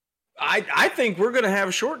 I think we're going to have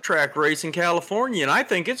a short track race in California, and I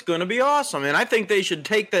think it's going to be awesome. And I think they should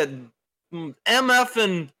take that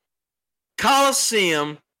MF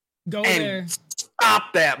Coliseum there.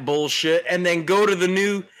 Stop that bullshit, and then go to the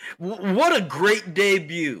new. What a great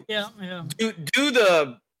debut! Yeah. Do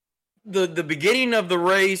the beginning of the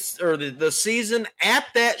race or the season at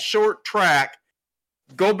that short track.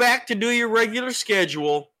 Go back to do your regular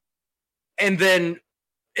schedule, and then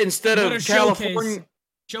instead of California,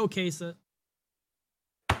 showcase it.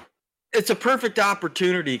 It's a perfect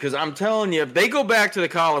opportunity because I'm telling you, if they go back to the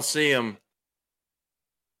Coliseum,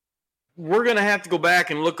 we're going to have to go back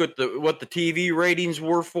and look at what the TV ratings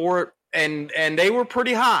were for it, and they were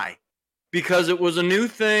pretty high because it was a new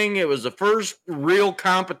thing. It was the first real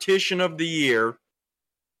competition of the year.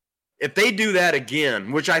 If they do that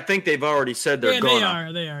again, which I think they've already said they're going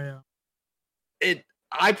to. They are, yeah.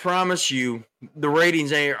 I promise you, the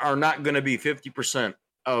ratings are not going to be 50%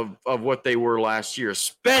 of what they were last year,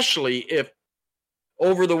 especially if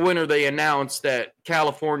over the winter they announced that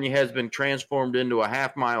California has been transformed into a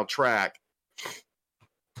half-mile track.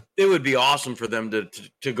 It would be awesome for them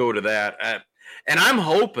to go to that. And I'm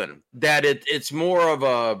hoping that it's more of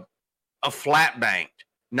a flat banked.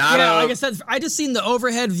 Like I said, I just seen the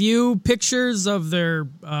overhead view pictures of their,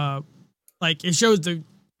 it shows the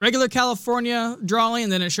regular California drawing,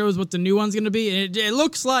 and then it shows what the new one's going to be. And it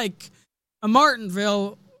looks like a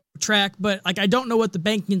Martinsville track, but I don't know what the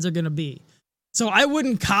bankings are going to be. So I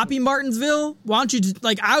wouldn't copy Martinsville. Why don't you,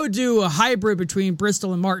 I would do a hybrid between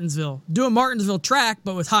Bristol and Martinsville. Do a Martinsville track,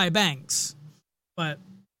 but with high banks. But,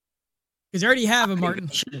 because they already have a Martin.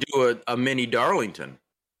 Should do a mini Darlington.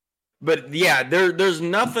 But yeah, there's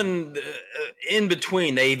nothing in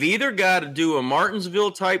between. They've either got to do a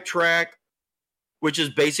Martinsville type track, which is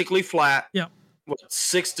basically flat. Yeah.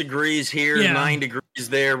 6 degrees here, 9 degrees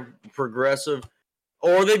there, progressive,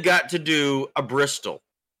 or they've got to do a Bristol.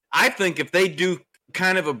 I think if they do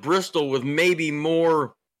kind of a Bristol with maybe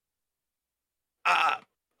more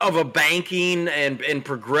of a banking and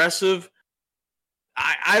progressive,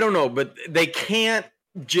 I don't know, but they can't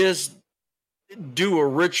just do a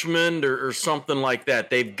Richmond or something like that.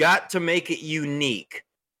 They've got to make it unique.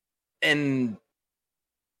 And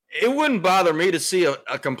it wouldn't bother me to see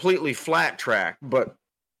a completely flat track, but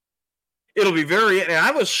it'll be and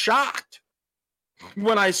I was shocked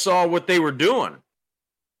when I saw what they were doing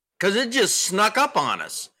because it just snuck up on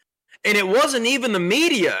us. And it wasn't even the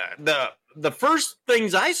media. The first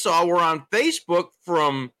things I saw were on Facebook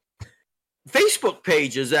from Facebook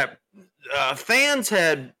pages that fans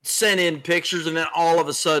had sent in pictures, and then all of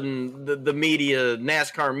a sudden the media,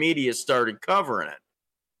 NASCAR media, started covering it.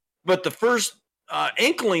 But the first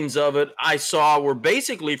inklings of it I saw were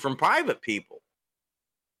basically from private people.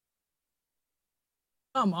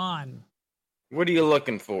 Come on. What are you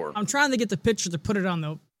looking for? I'm trying to get the picture to put it on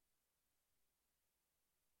the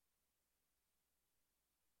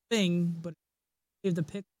thing, but give the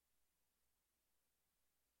pic.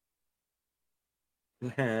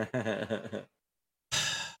 I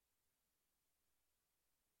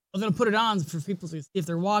was going to put it on for people to see if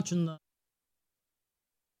they're watching the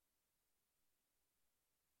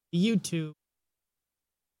YouTube.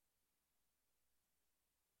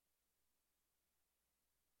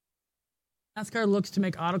 NASCAR looks to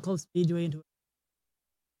make Auto Club Speedway into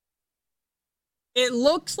it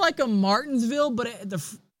looks like a Martinsville, but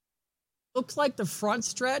looks like the front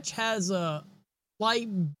stretch has a slight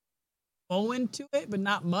bow into it, but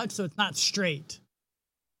not much, so it's not straight.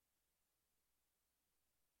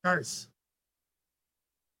 Cars.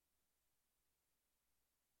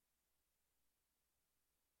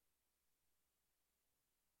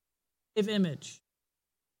 Save image.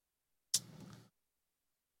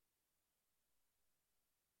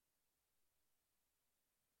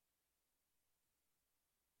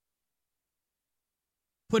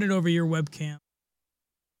 Put it over your webcam.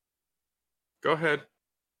 Go ahead.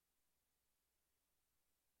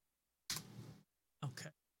 Okay.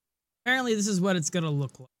 Apparently, this is what it's going to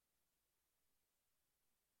look like.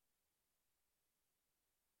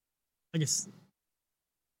 I guess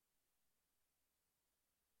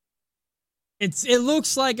it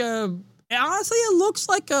looks like a. Honestly, it looks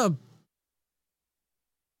like a.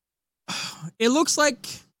 It looks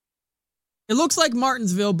like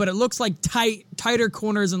Martinsville, but it looks like tighter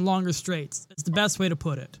corners and longer straights. It's the best way to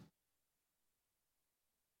put it.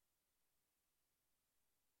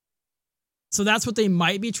 So that's what they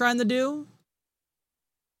might be trying to do.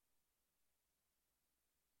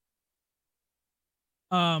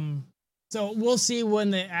 So we'll see when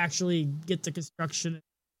they actually get the construction,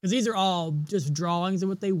 because these are all just drawings of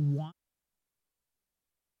what they want.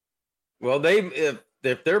 Well,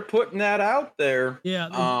 if they're putting that out there,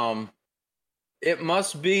 yeah, it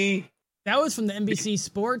must be. That was from the NBC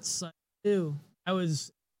Sports too. That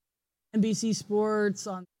was NBC Sports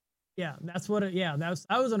on. Yeah, that's what it. Yeah, that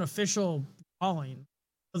was an official calling.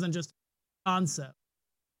 It wasn't just a concept.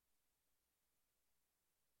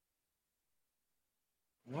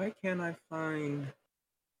 Why can't I find?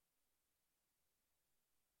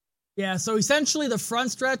 Yeah, so essentially the front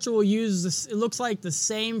stretch will use this. It looks like the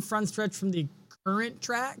same front stretch from the current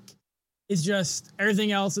track. It's just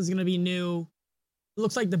everything else is going to be new. It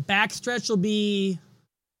looks like the back stretch will be.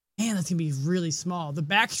 Man, that's going to be really small. The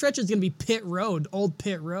back stretch is going to be pit road, old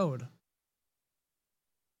pit road.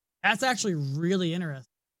 That's actually really interesting.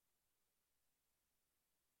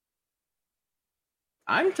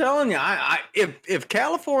 I'm telling you, if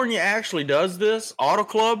California actually does this, Auto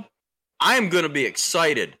Club, I'm going to be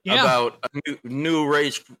excited about a new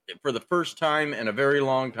race for the first time in a very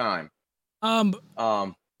long time. I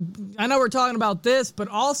know we're talking about this, but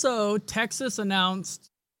also Texas Motor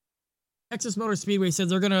Speedway said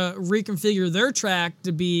they're going to reconfigure their track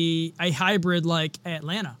to be a hybrid like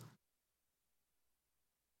Atlanta.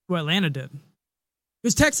 What Atlanta did.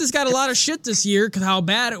 Because Texas got a lot of shit this year because how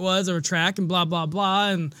bad it was of a track and blah, blah, blah.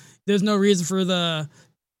 And there's no reason for the,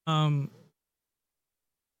 not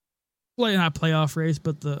playoff race,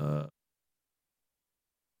 but the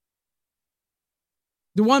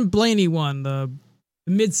one Blaney won, the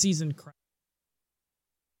mid-season crash.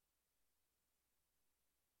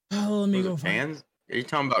 Oh, let me go find it. Are you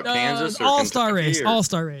talking about Kansas or All-Star race?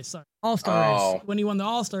 All-Star race. Sorry. All-Star race. When he won the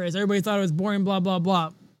All-Star race, everybody thought it was boring, blah, blah,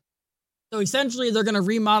 blah. So essentially, they're going to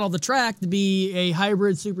remodel the track to be a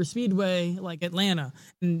hybrid super speedway like Atlanta.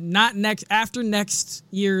 Not after next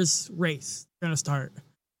year's race. They're going to start.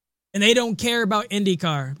 And they don't care about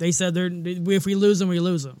IndyCar. They said if we lose them, we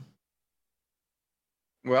lose them.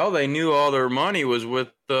 Well, they knew all their money was with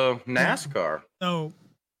NASCAR. So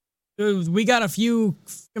we got a few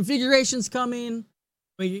configurations coming.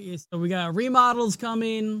 So we got remodels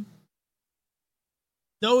coming.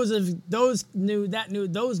 Those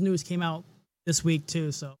news came out this week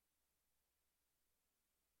too, so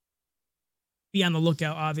be on the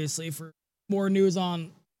lookout obviously for more news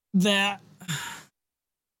on that.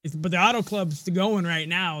 But the Auto Club's going right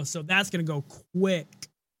now, so that's gonna go quick.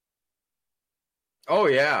 Oh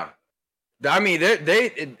yeah, I mean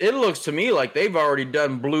it looks to me like they've already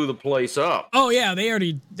blew the place up. Oh yeah, they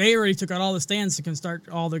already took out all the stands to start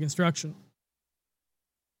all the construction.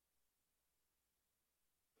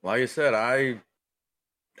 Like I said,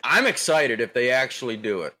 I'm excited if they actually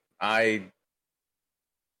do it.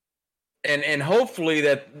 And hopefully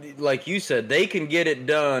that, like you said, they can get it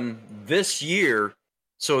done this year,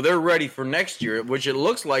 so they're ready for next year, which it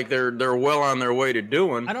looks like they're well on their way to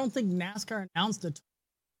doing. I don't think NASCAR announced a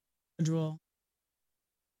schedule,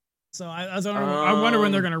 so I wonder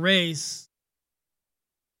when they're going to race.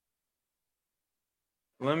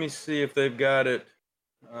 Let me see if they've got it.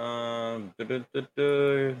 They've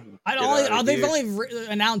only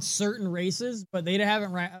announced certain races, but they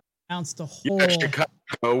haven't announced the whole. Yeah,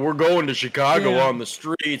 Chicago. We're going to Chicago on the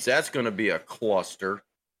streets. That's going to be a cluster.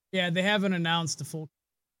 Yeah, they haven't announced the full.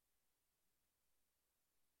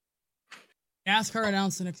 NASCAR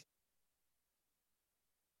announced the next.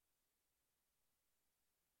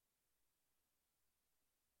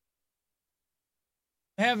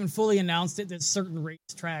 They haven't fully announced it. There's certain race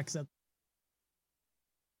tracks that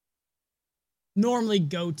normally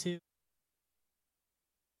go to.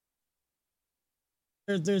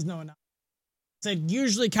 There's no announcement. Said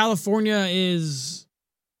usually California is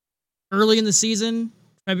early in the season,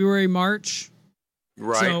 February, March.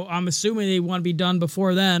 Right. So I'm assuming they want to be done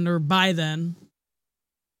before then or by then.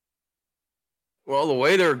 Well, the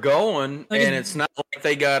way they're going, and it's not like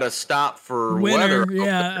they got to stop for winter, weather.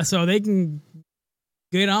 Yeah, so they can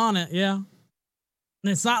get on it, yeah. And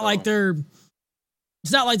it's not like they're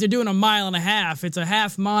It's not like they're doing a mile and a half. It's a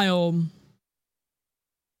half mile.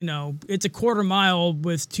 You know, it's a quarter mile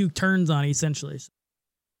with 2 turns on it, essentially.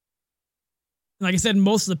 Like I said,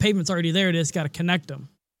 most of the pavement's already there. They just got to connect them.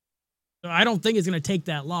 So I don't think it's going to take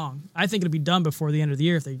that long. I think it'll be done before the end of the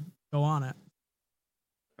year if they go on it.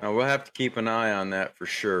 We'll have to keep an eye on that for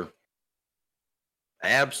sure.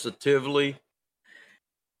 Absolutely.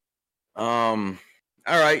 All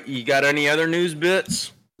right, you got any other news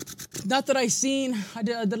bits? Not that I've seen. I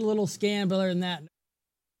did a little scan, but other than that,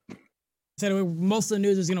 I said most of the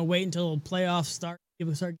news is going to wait until playoffs start.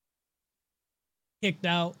 People start kicked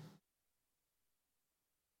out.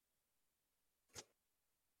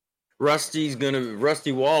 Rusty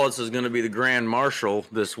Wallace is gonna be the grand marshal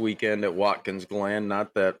this weekend at Watkins Glen.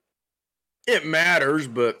 Not that it matters,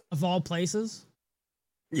 but Of all places.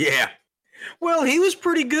 yeah. Well, he was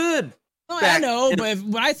pretty good. Oh, I know, but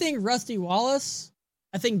when I think Rusty Wallace,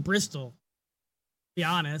 I think Bristol. To be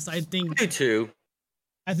honest, I think Me too.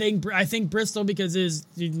 I think Bristol because is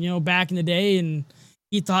back in the day and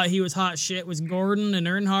he thought he was hot shit was Gordon and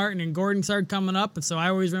Earnhardt, and then Gordon started coming up, and so I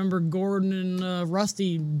always remember Gordon and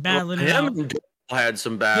Rusty battling it out. Him had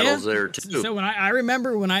some battles there too. So when I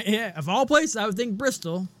remember of all places, I would think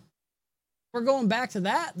Bristol. We're going back to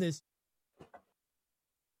that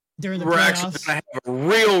during the We're playoffs. actually going to have a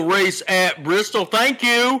real race at Bristol. Thank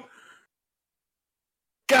you.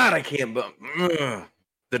 God, I can't.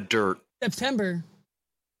 The dirt. September.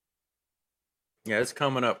 Yeah, it's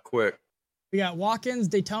coming up quick. We got Watkins,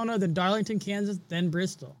 Daytona, then Darlington, Kansas, then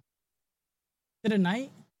Bristol. Is it a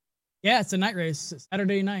night? Yeah, it's a night race. It's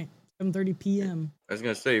Saturday night, 7:30 p.m. I was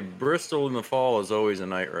going to say, Bristol in the fall is always a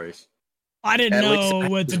night race. I didn't know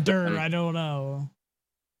with the dirt. I don't know.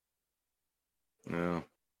 No.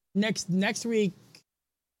 Next week,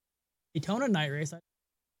 Daytona night race.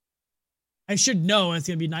 I should know it's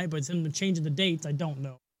going to be night, but it's in the changing the dates. I don't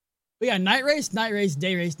know. We got night race, day race,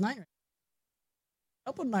 night race. A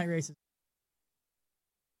couple night races.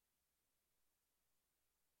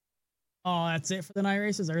 Oh, that's it for the night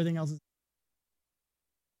races? Everything else is...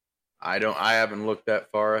 I haven't looked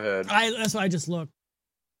that far ahead. That's what I just looked.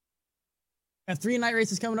 Got 3 night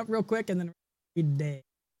races coming up real quick, and then day.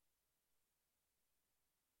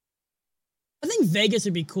 I think Vegas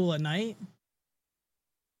would be cool at night.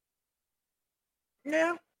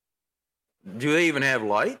 Yeah. Do they even have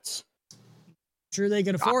lights? Sure, they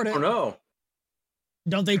could afford it. I don't know.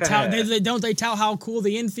 Don't they tout how cool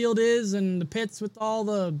the infield is and the pits with all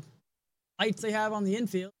the lights they have on the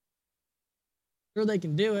infield? Sure, they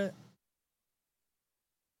can do it.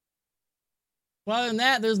 Well, other than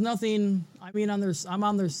that, there's nothing. I mean, I'm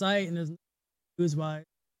on their site, and there's news wise,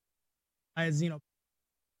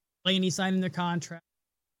 Blaney signing their contract.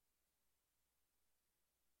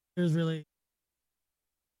 There's really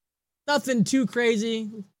nothing too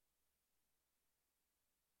crazy.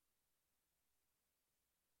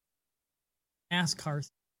 Nascar.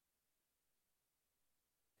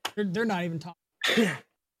 They're not even talking.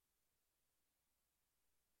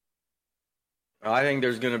 I think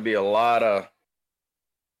there's going to be a lot of...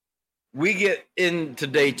 We get into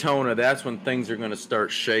Daytona, that's when things are going to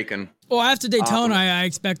start shaking. Well, after Daytona, I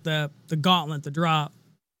expect the gauntlet to drop.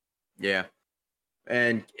 Yeah.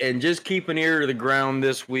 And just keep an ear to the ground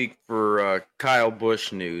this week for Kyle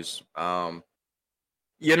Busch news. The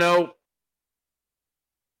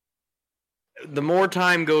more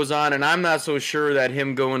time goes on, and I'm not so sure that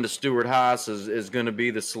him going to Stewart-Haas is going to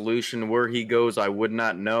be the solution. Where he goes, I would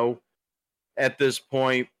not know at this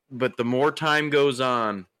point. But the more time goes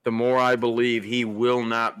on, the more I believe he will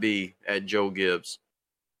not be at Joe Gibbs.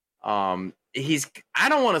 I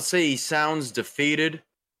don't want to say he sounds defeated,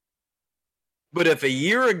 but if a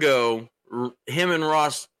year ago, him and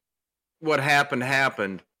Ross, what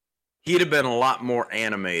happened, he'd have been a lot more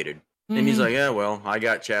animated. Mm-hmm. And he's like, yeah, well, I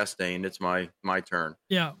got Chastained. It's my turn.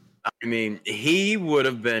 Yeah. I mean, he would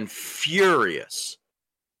have been furious.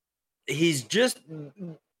 He's just...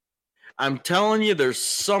 I'm telling you, there's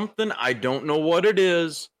something, I don't know what it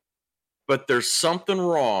is, but there's something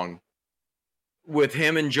wrong with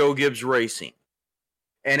him and Joe Gibbs Racing.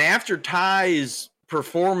 And after Ty's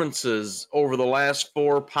performances over the last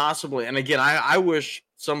 4, possibly, and again, I wish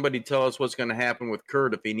somebody tell us what's going to happen with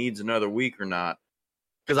Kurt, if he needs another week or not.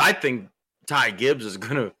 Because I think Ty Gibbs is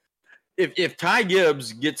going to, if Ty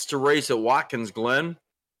Gibbs gets to race at Watkins Glen,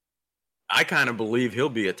 I kind of believe he'll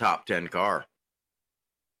be a top 10 car.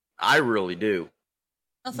 I really do.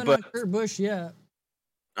 Nothing on Kurt Busch yet.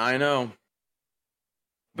 I know.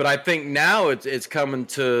 But I think now it's coming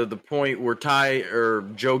to the point where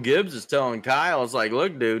Joe Gibbs is telling Kyle, it's like,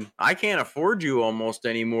 look, dude, I can't afford you almost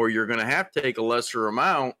anymore. You're going to have to take a lesser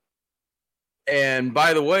amount. And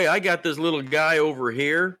by the way, I got this little guy over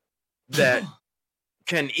here that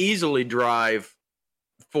can easily drive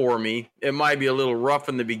for me. It might be a little rough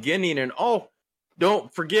in the beginning. And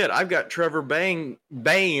don't forget, I've got Trevor Bain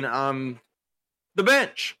on the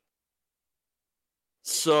bench.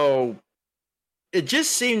 So it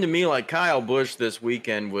just seemed to me like Kyle Busch this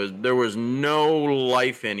weekend there was no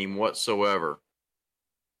life in him whatsoever.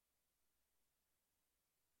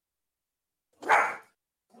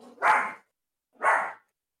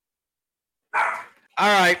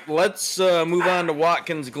 All right, let's move on to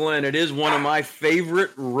Watkins Glen. It is one of my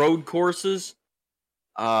favorite road courses.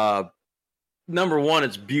 Number one,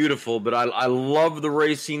 it's beautiful, but I love the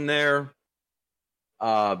racing there.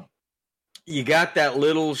 You got that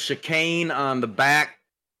little chicane on the back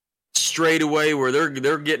straightaway where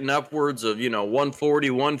they're getting upwards of 140,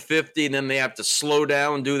 150, and then they have to slow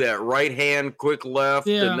down, do that right hand quick left,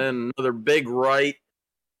 and then another big right.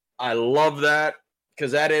 I love that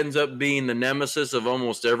because that ends up being the nemesis of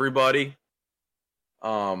almost everybody.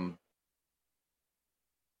 I'm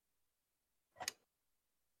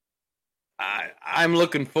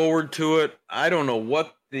looking forward to it. I don't know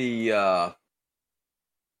what the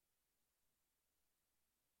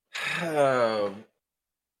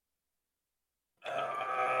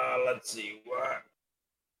let's see,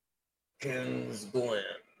 Watkins Glen.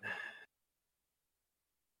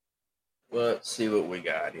 Let's see what we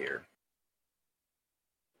got here.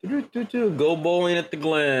 Go bowling at the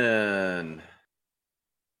Glen.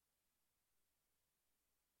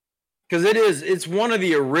 Because it's one of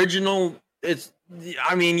the original.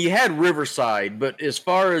 You had Riverside, but as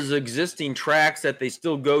far as existing tracks that they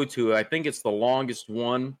still go to, I think it's the longest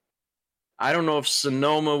one. I don't know if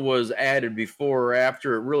Sonoma was added before or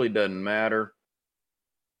after. It really doesn't matter.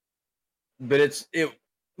 But it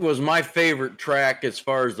was my favorite track as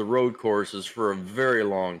far as the road courses for a very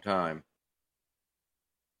long time.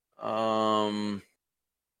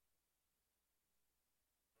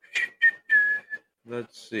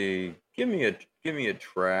 Let's see. Give me a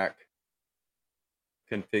track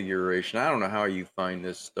configuration. I don't know how you find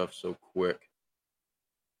this stuff so quick.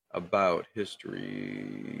 About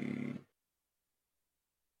history.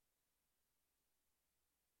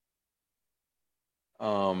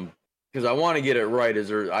 Because I want to get it right.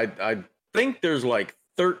 I think there's like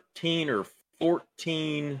 13 or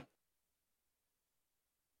 14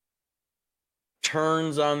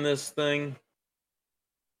 turns on this thing.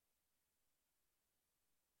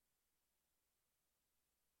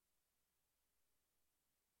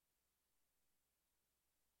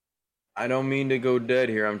 I don't mean to go dead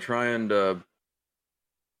here. I'm trying to.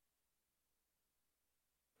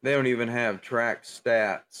 They don't even have track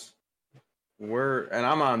stats. And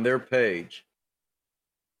I'm on their page.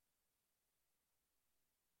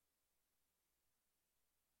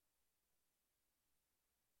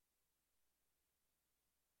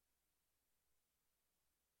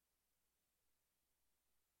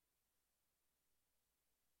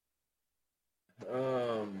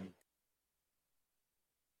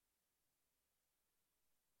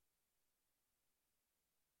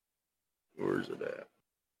 Where's it at?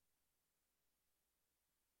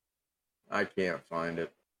 I can't find it.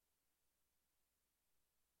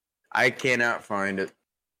 I cannot find it.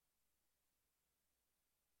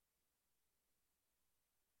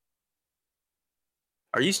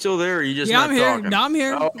 Are you still there? Or are you just not I'm here. talking? No, I'm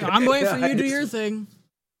here. Okay. I'm waiting for you to do your thing.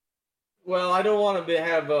 Well, I don't want to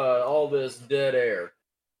have all this dead air.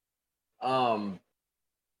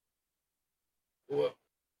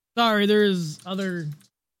 Sorry, there's other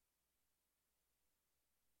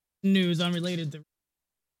news unrelated to.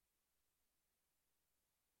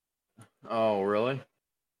 Oh, really?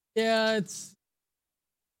 Yeah, it's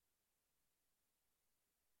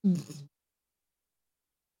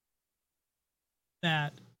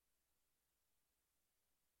that.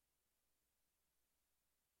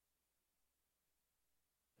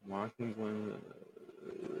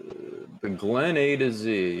 The Glen A to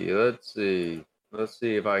Z. Let's see. Let's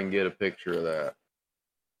see if I can get a picture of that.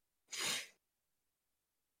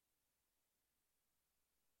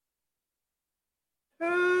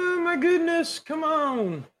 Oh my goodness! Come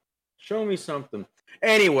on, show me something.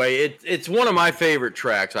 Anyway, it's one of my favorite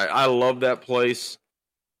tracks. I love that place.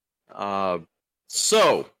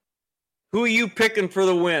 So, who are you picking for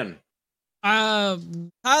the win?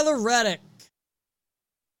 Tyler Reddick.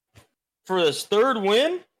 For this third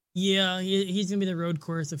win? Yeah, he's gonna be the road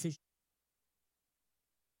course official.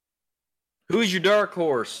 Who's your dark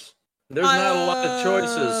horse? There's not a lot of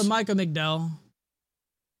choices. Michael McDowell.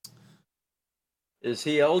 Is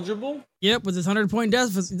he eligible? Yep, with his 100-point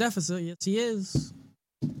deficit. Yes, he is.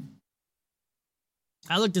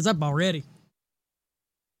 I looked this up already.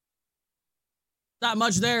 Not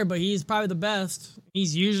much there, but he's probably the best.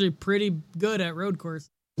 He's usually pretty good at road course.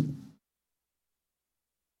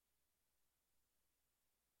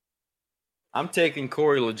 I'm taking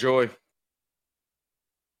Corey LaJoie.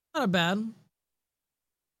 Not bad.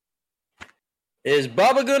 Is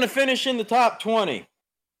Bubba going to finish in the top 20?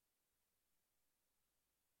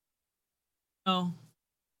 No.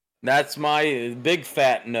 That's my big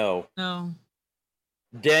fat no. No.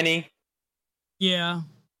 Denny? Yeah.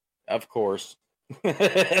 Of course.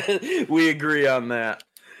 We agree on that.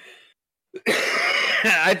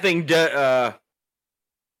 I think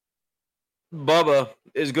Bubba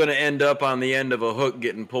is going to end up on the end of a hook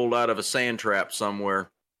getting pulled out of a sand trap somewhere.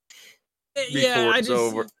 Yeah, it's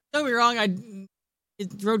over. Don't be wrong.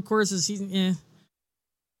 Road courses,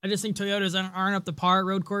 I just think Toyotas aren't up to par at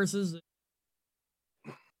road courses.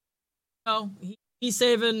 No, he's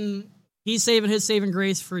saving his saving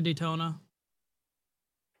grace for Daytona.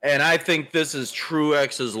 And I think this is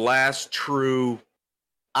Truex's last true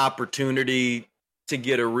opportunity to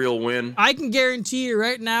get a real win. I can guarantee you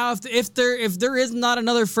right now, if there is not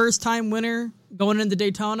another first time winner going into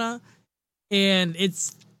Daytona, and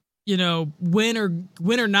it's win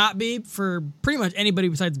or not be for pretty much anybody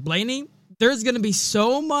besides Blaney, there's gonna be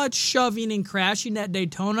so much shoving and crashing at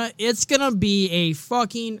Daytona. It's gonna be a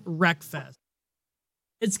fucking wreck fest.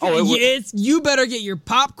 You better get your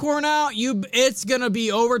popcorn out. It's gonna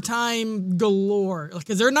be overtime galore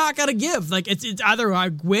because they're not gonna give. Like it's either I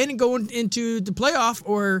win and go into the playoff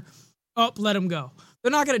or let them go.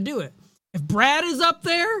 They're not gonna do it. If Brad is up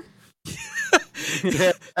there,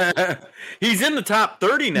 he's in the top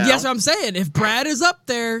 30 now. Yes, I'm saying if Brad is up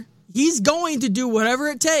there, he's going to do whatever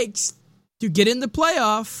it takes to get in the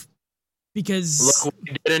playoff. Because look what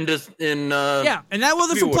he did and that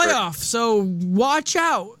wasn't for playoff, so watch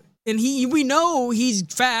out. And we know he's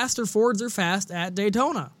fast, or Fords are fast at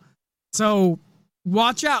Daytona, so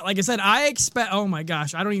watch out. Like I said, I expect. Oh my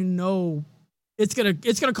gosh, I don't even know. It's gonna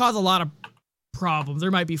cause a lot of problems. There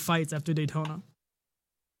might be fights after Daytona.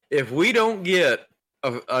 If we don't get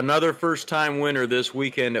another first time winner this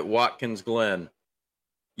weekend at Watkins Glen,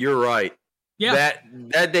 you're right. Yeah.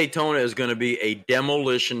 That Daytona is going to be a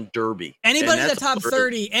demolition derby. Anybody in the top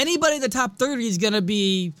 30 is going to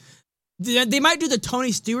be. They might do the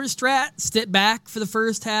Tony Stewart strat, sit back for the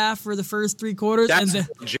first half for the first three quarters.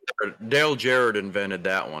 Dale Jarrett invented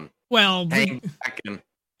that one. Well,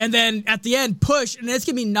 and then at the end push, and it's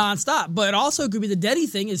going to be nonstop. But it also could be the Denny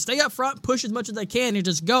thing is stay up front, push as much as I can, and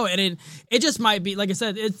just go. And it just might be like I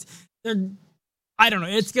said. I don't know.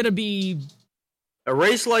 It's going to be. A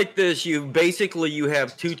race like this, you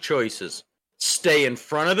have two choices. Stay in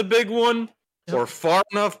front of the big one or far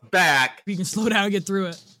enough back. You can slow down and get through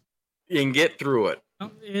it. And get through it.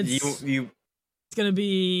 It's gonna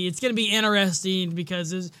be interesting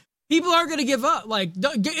because people are gonna give up. Like in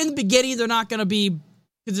the beginning, they're not gonna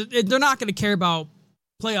care about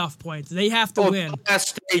playoff points. They have to win. The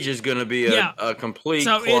last stage is gonna be a complete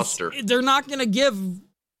cluster. They're not gonna give.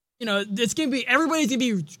 It's gonna be everybody's gonna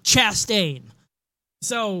be Chastain.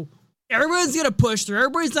 So everybody's gonna push through.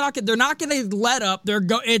 They're not gonna let up.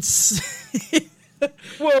 It's.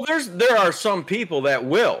 Well, there are some people that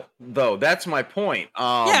will, though. That's my point.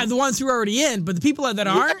 The ones who are already in, but the people that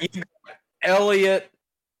aren't. Elliott.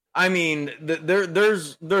 I mean,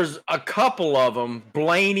 there's a couple of them.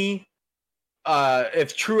 Blaney.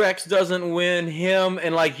 If Truex doesn't win, him,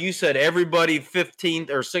 and like you said, everybody 15th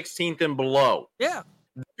or 16th and below. Yeah,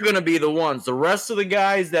 they're gonna be the ones. The rest of the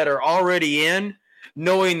guys that are already in,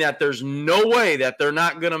 knowing that there's no way that they're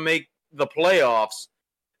not going to make the playoffs,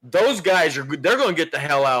 those guys they're going to get the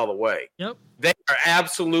hell out of the way. Yep. They are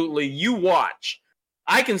absolutely, you watch.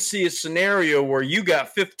 I can see a scenario where you got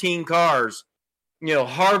 15 cars,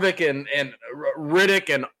 Harvick and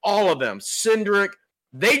Riddick and all of them, Cindric,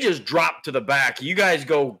 they just drop to the back. You guys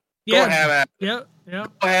go have at it. Yep.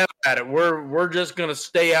 Go have at it. We're just going to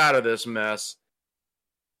stay out of this mess.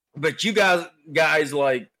 But you guys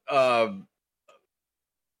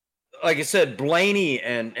like I said, Blaney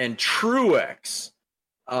and Truex,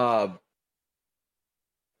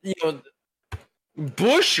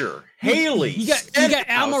 Buscher, Haley, you got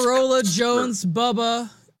Almirola, Jones, Bubba,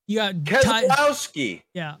 you got Keselowski,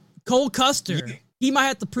 Cole Custer. He might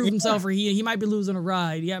have to prove himself, or he might be losing a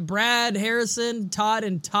ride. You got Brad, Harrison, Todd,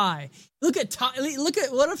 and Ty. Look at Ty. Look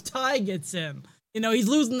at what if Ty gets in? He's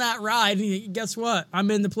losing that ride. Guess what? I'm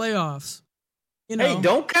in the playoffs. Hey,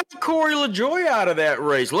 don't cut Corey LaJoie out of that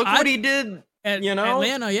race. Look what he did at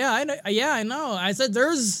Atlanta. Yeah, I know. I know. I said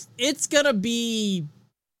it's gonna be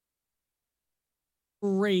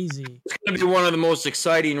crazy. It's gonna be one of the most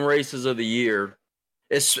exciting races of the year.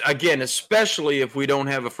 Especially if we don't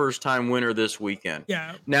have a first-time winner this weekend.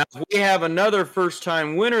 Yeah. Now, if we have another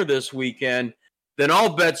first-time winner this weekend, then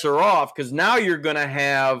all bets are off because now you're going to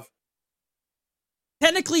have.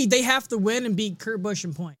 Technically, they have to win and beat Kurt Busch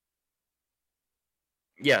in points.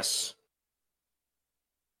 Yes.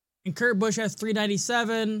 And Kurt Busch has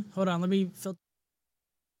 397. Hold on, let me filter.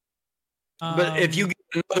 But if you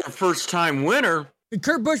get another first-time winner.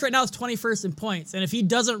 Kurt Busch right now is 21st in points. And if he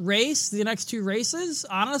doesn't race the next two races,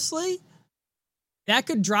 honestly, that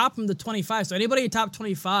could drop him to 25. So anybody at top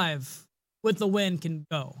 25 with the win can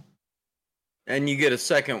go. And you get a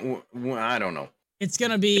second, I don't know. It's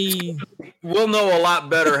going to be. We'll know a lot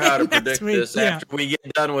better how to predict this after we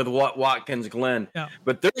get done with Watkins Glen. Yeah.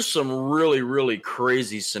 But there's some really, really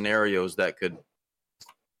crazy scenarios that could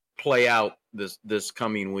play out this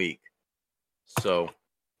coming week. So.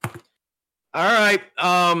 All right,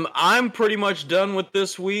 I'm pretty much done with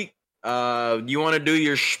this week. You want to do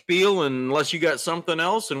your spiel unless you got something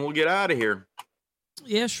else, and we'll get out of here.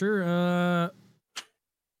 Yeah, sure.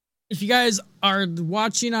 If you guys are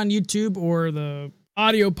watching on YouTube or the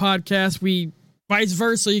audio podcast, vice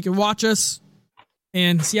versa, you can watch us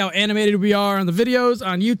and see how animated we are on the videos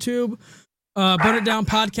on YouTube. Burn It Down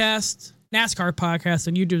Podcast, NASCAR Podcast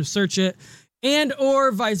on YouTube, search it. And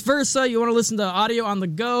or vice versa, you want to listen to audio on the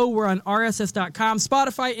go, we're on rss.com,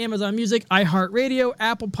 Spotify, Amazon Music, iHeartRadio,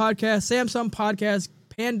 Apple Podcasts, Samsung Podcasts,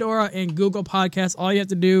 Pandora, and Google Podcasts. All you have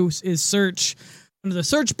to do is search under the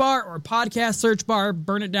search bar or podcast search bar,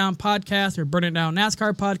 Burn It Down Podcast or Burn It Down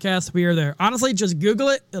NASCAR Podcast. We are there. Honestly, just Google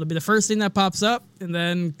it. It'll be the first thing that pops up, and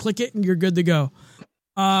then click it, and you're good to go.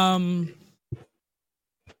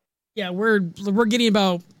 Yeah, we're getting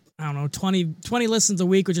about, I don't know, 20 listens a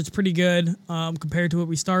week, which is pretty good compared to what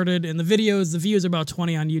we started. And the views are about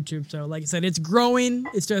 20 on YouTube. So like I said, it's growing.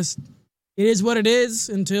 It's just, it is what it is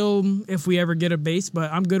until if we ever get a base,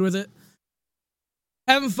 but I'm good with it.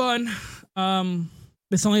 Having fun.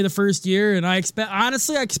 It's only the first year, and I expect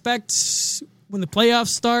when the playoffs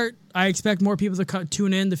start, I expect more people to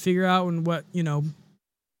tune in to figure out and what,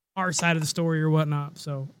 our side of the story or whatnot.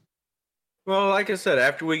 So. Well, like I said,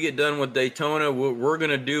 after we get done with Daytona, we're going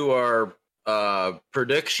to do our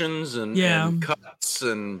predictions and cuts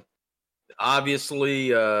and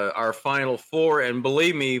obviously our Final Four. And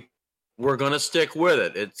believe me, we're going to stick with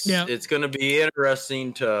it. It's going to be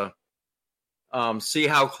interesting to see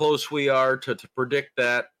how close we are to predict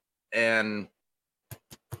that, and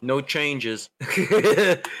no changes.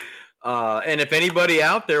 And if anybody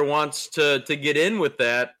out there wants to get in with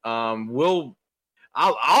that,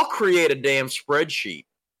 I'll create a damn spreadsheet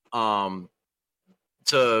to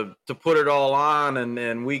put it all on, and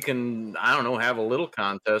then we can, I don't know, have a little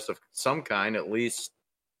contest of some kind, at least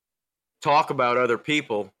talk about other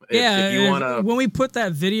people. If you want to. When we put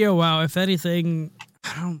that video out, if anything,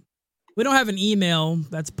 we don't have an email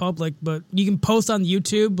that's public, but you can post on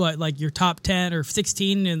YouTube like your top 10 or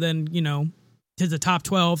 16, and then, to the top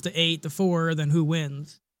 12, to 8, to 4, then who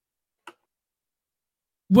wins.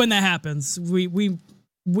 When that happens, we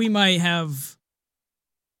might have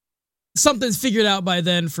something's figured out by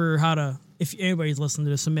then for how to, if anybody's listening,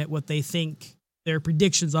 to submit what they think their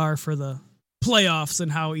predictions are for the playoffs and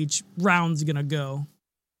how each round's going to go.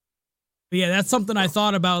 But yeah, that's something I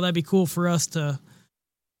thought about. That'd be cool for us to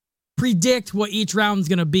predict what each round's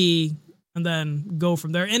going to be and then go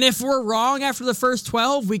from there. And if we're wrong after the first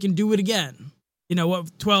 12, we can do it again.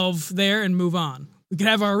 12 there and move on. We can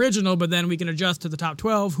have our original, but then we can adjust to the top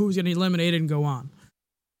 12, who's going to eliminate it, and go on.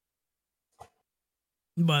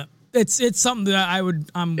 But it's something that if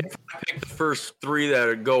I pick the first 3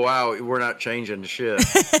 that go out, we're not changing the shit.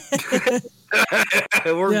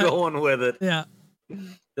 We're going with it. Yeah.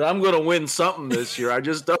 I'm going to win something this year. I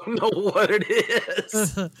just don't know what it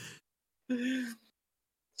is.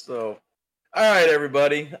 So, all right,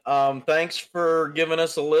 everybody. Thanks for giving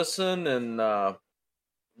us a listen, and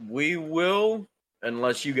we will.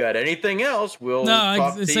 Unless you got anything else, we'll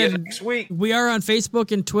talk to you next week. We are on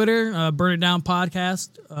Facebook and Twitter, Burn It Down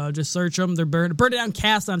Podcast. Just search them. They're Burn It Down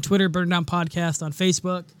Cast on Twitter, Burn It Down Podcast on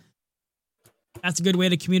Facebook. That's a good way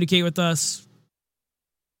to communicate with us.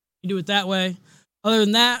 You do it that way. Other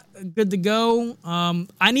than that, good to go.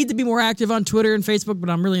 I need to be more active on Twitter and Facebook,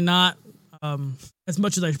 but I'm really not as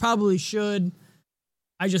much as I probably should.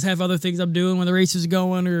 I just have other things I'm doing when the race is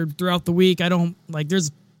going or throughout the week. I don't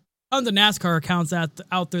there's tons of NASCAR accounts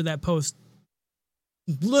out there that post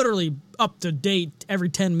literally up to date every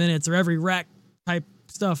 10 minutes or every wreck type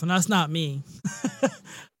stuff, and that's not me.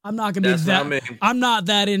 I'm not gonna be that. I'm not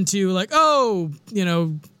that into I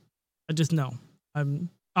just know.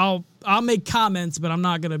 I'll make comments, but I'm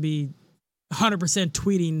not gonna be 100%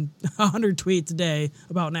 tweeting 100 tweets a day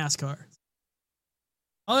about NASCAR.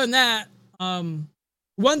 Other than that,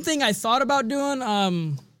 one thing I thought about doing,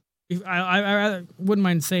 if I wouldn't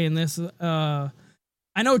mind saying this.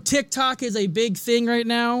 I know TikTok is a big thing right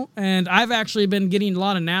now, and I've actually been getting a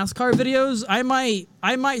lot of NASCAR videos. I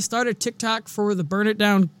might start a TikTok for the Burn It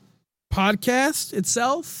Down podcast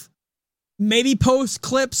itself. Maybe post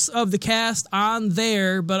clips of the cast on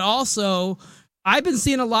there, but also I've been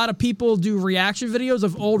seeing a lot of people do reaction videos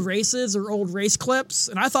of old races or old race clips,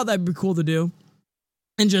 and I thought that'd be cool to do.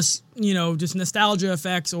 And just, just nostalgia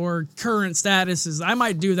effects or current statuses. I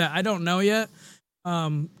might do that. I don't know yet.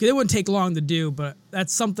 It wouldn't take long to do, but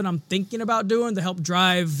that's something I'm thinking about doing to help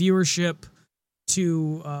drive viewership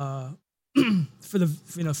to for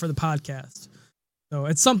the podcast. So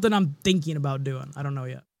it's something I'm thinking about doing. I don't know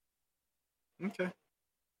yet. Okay.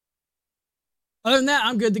 Other than that,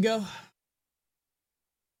 I'm good to go.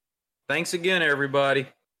 Thanks again, everybody.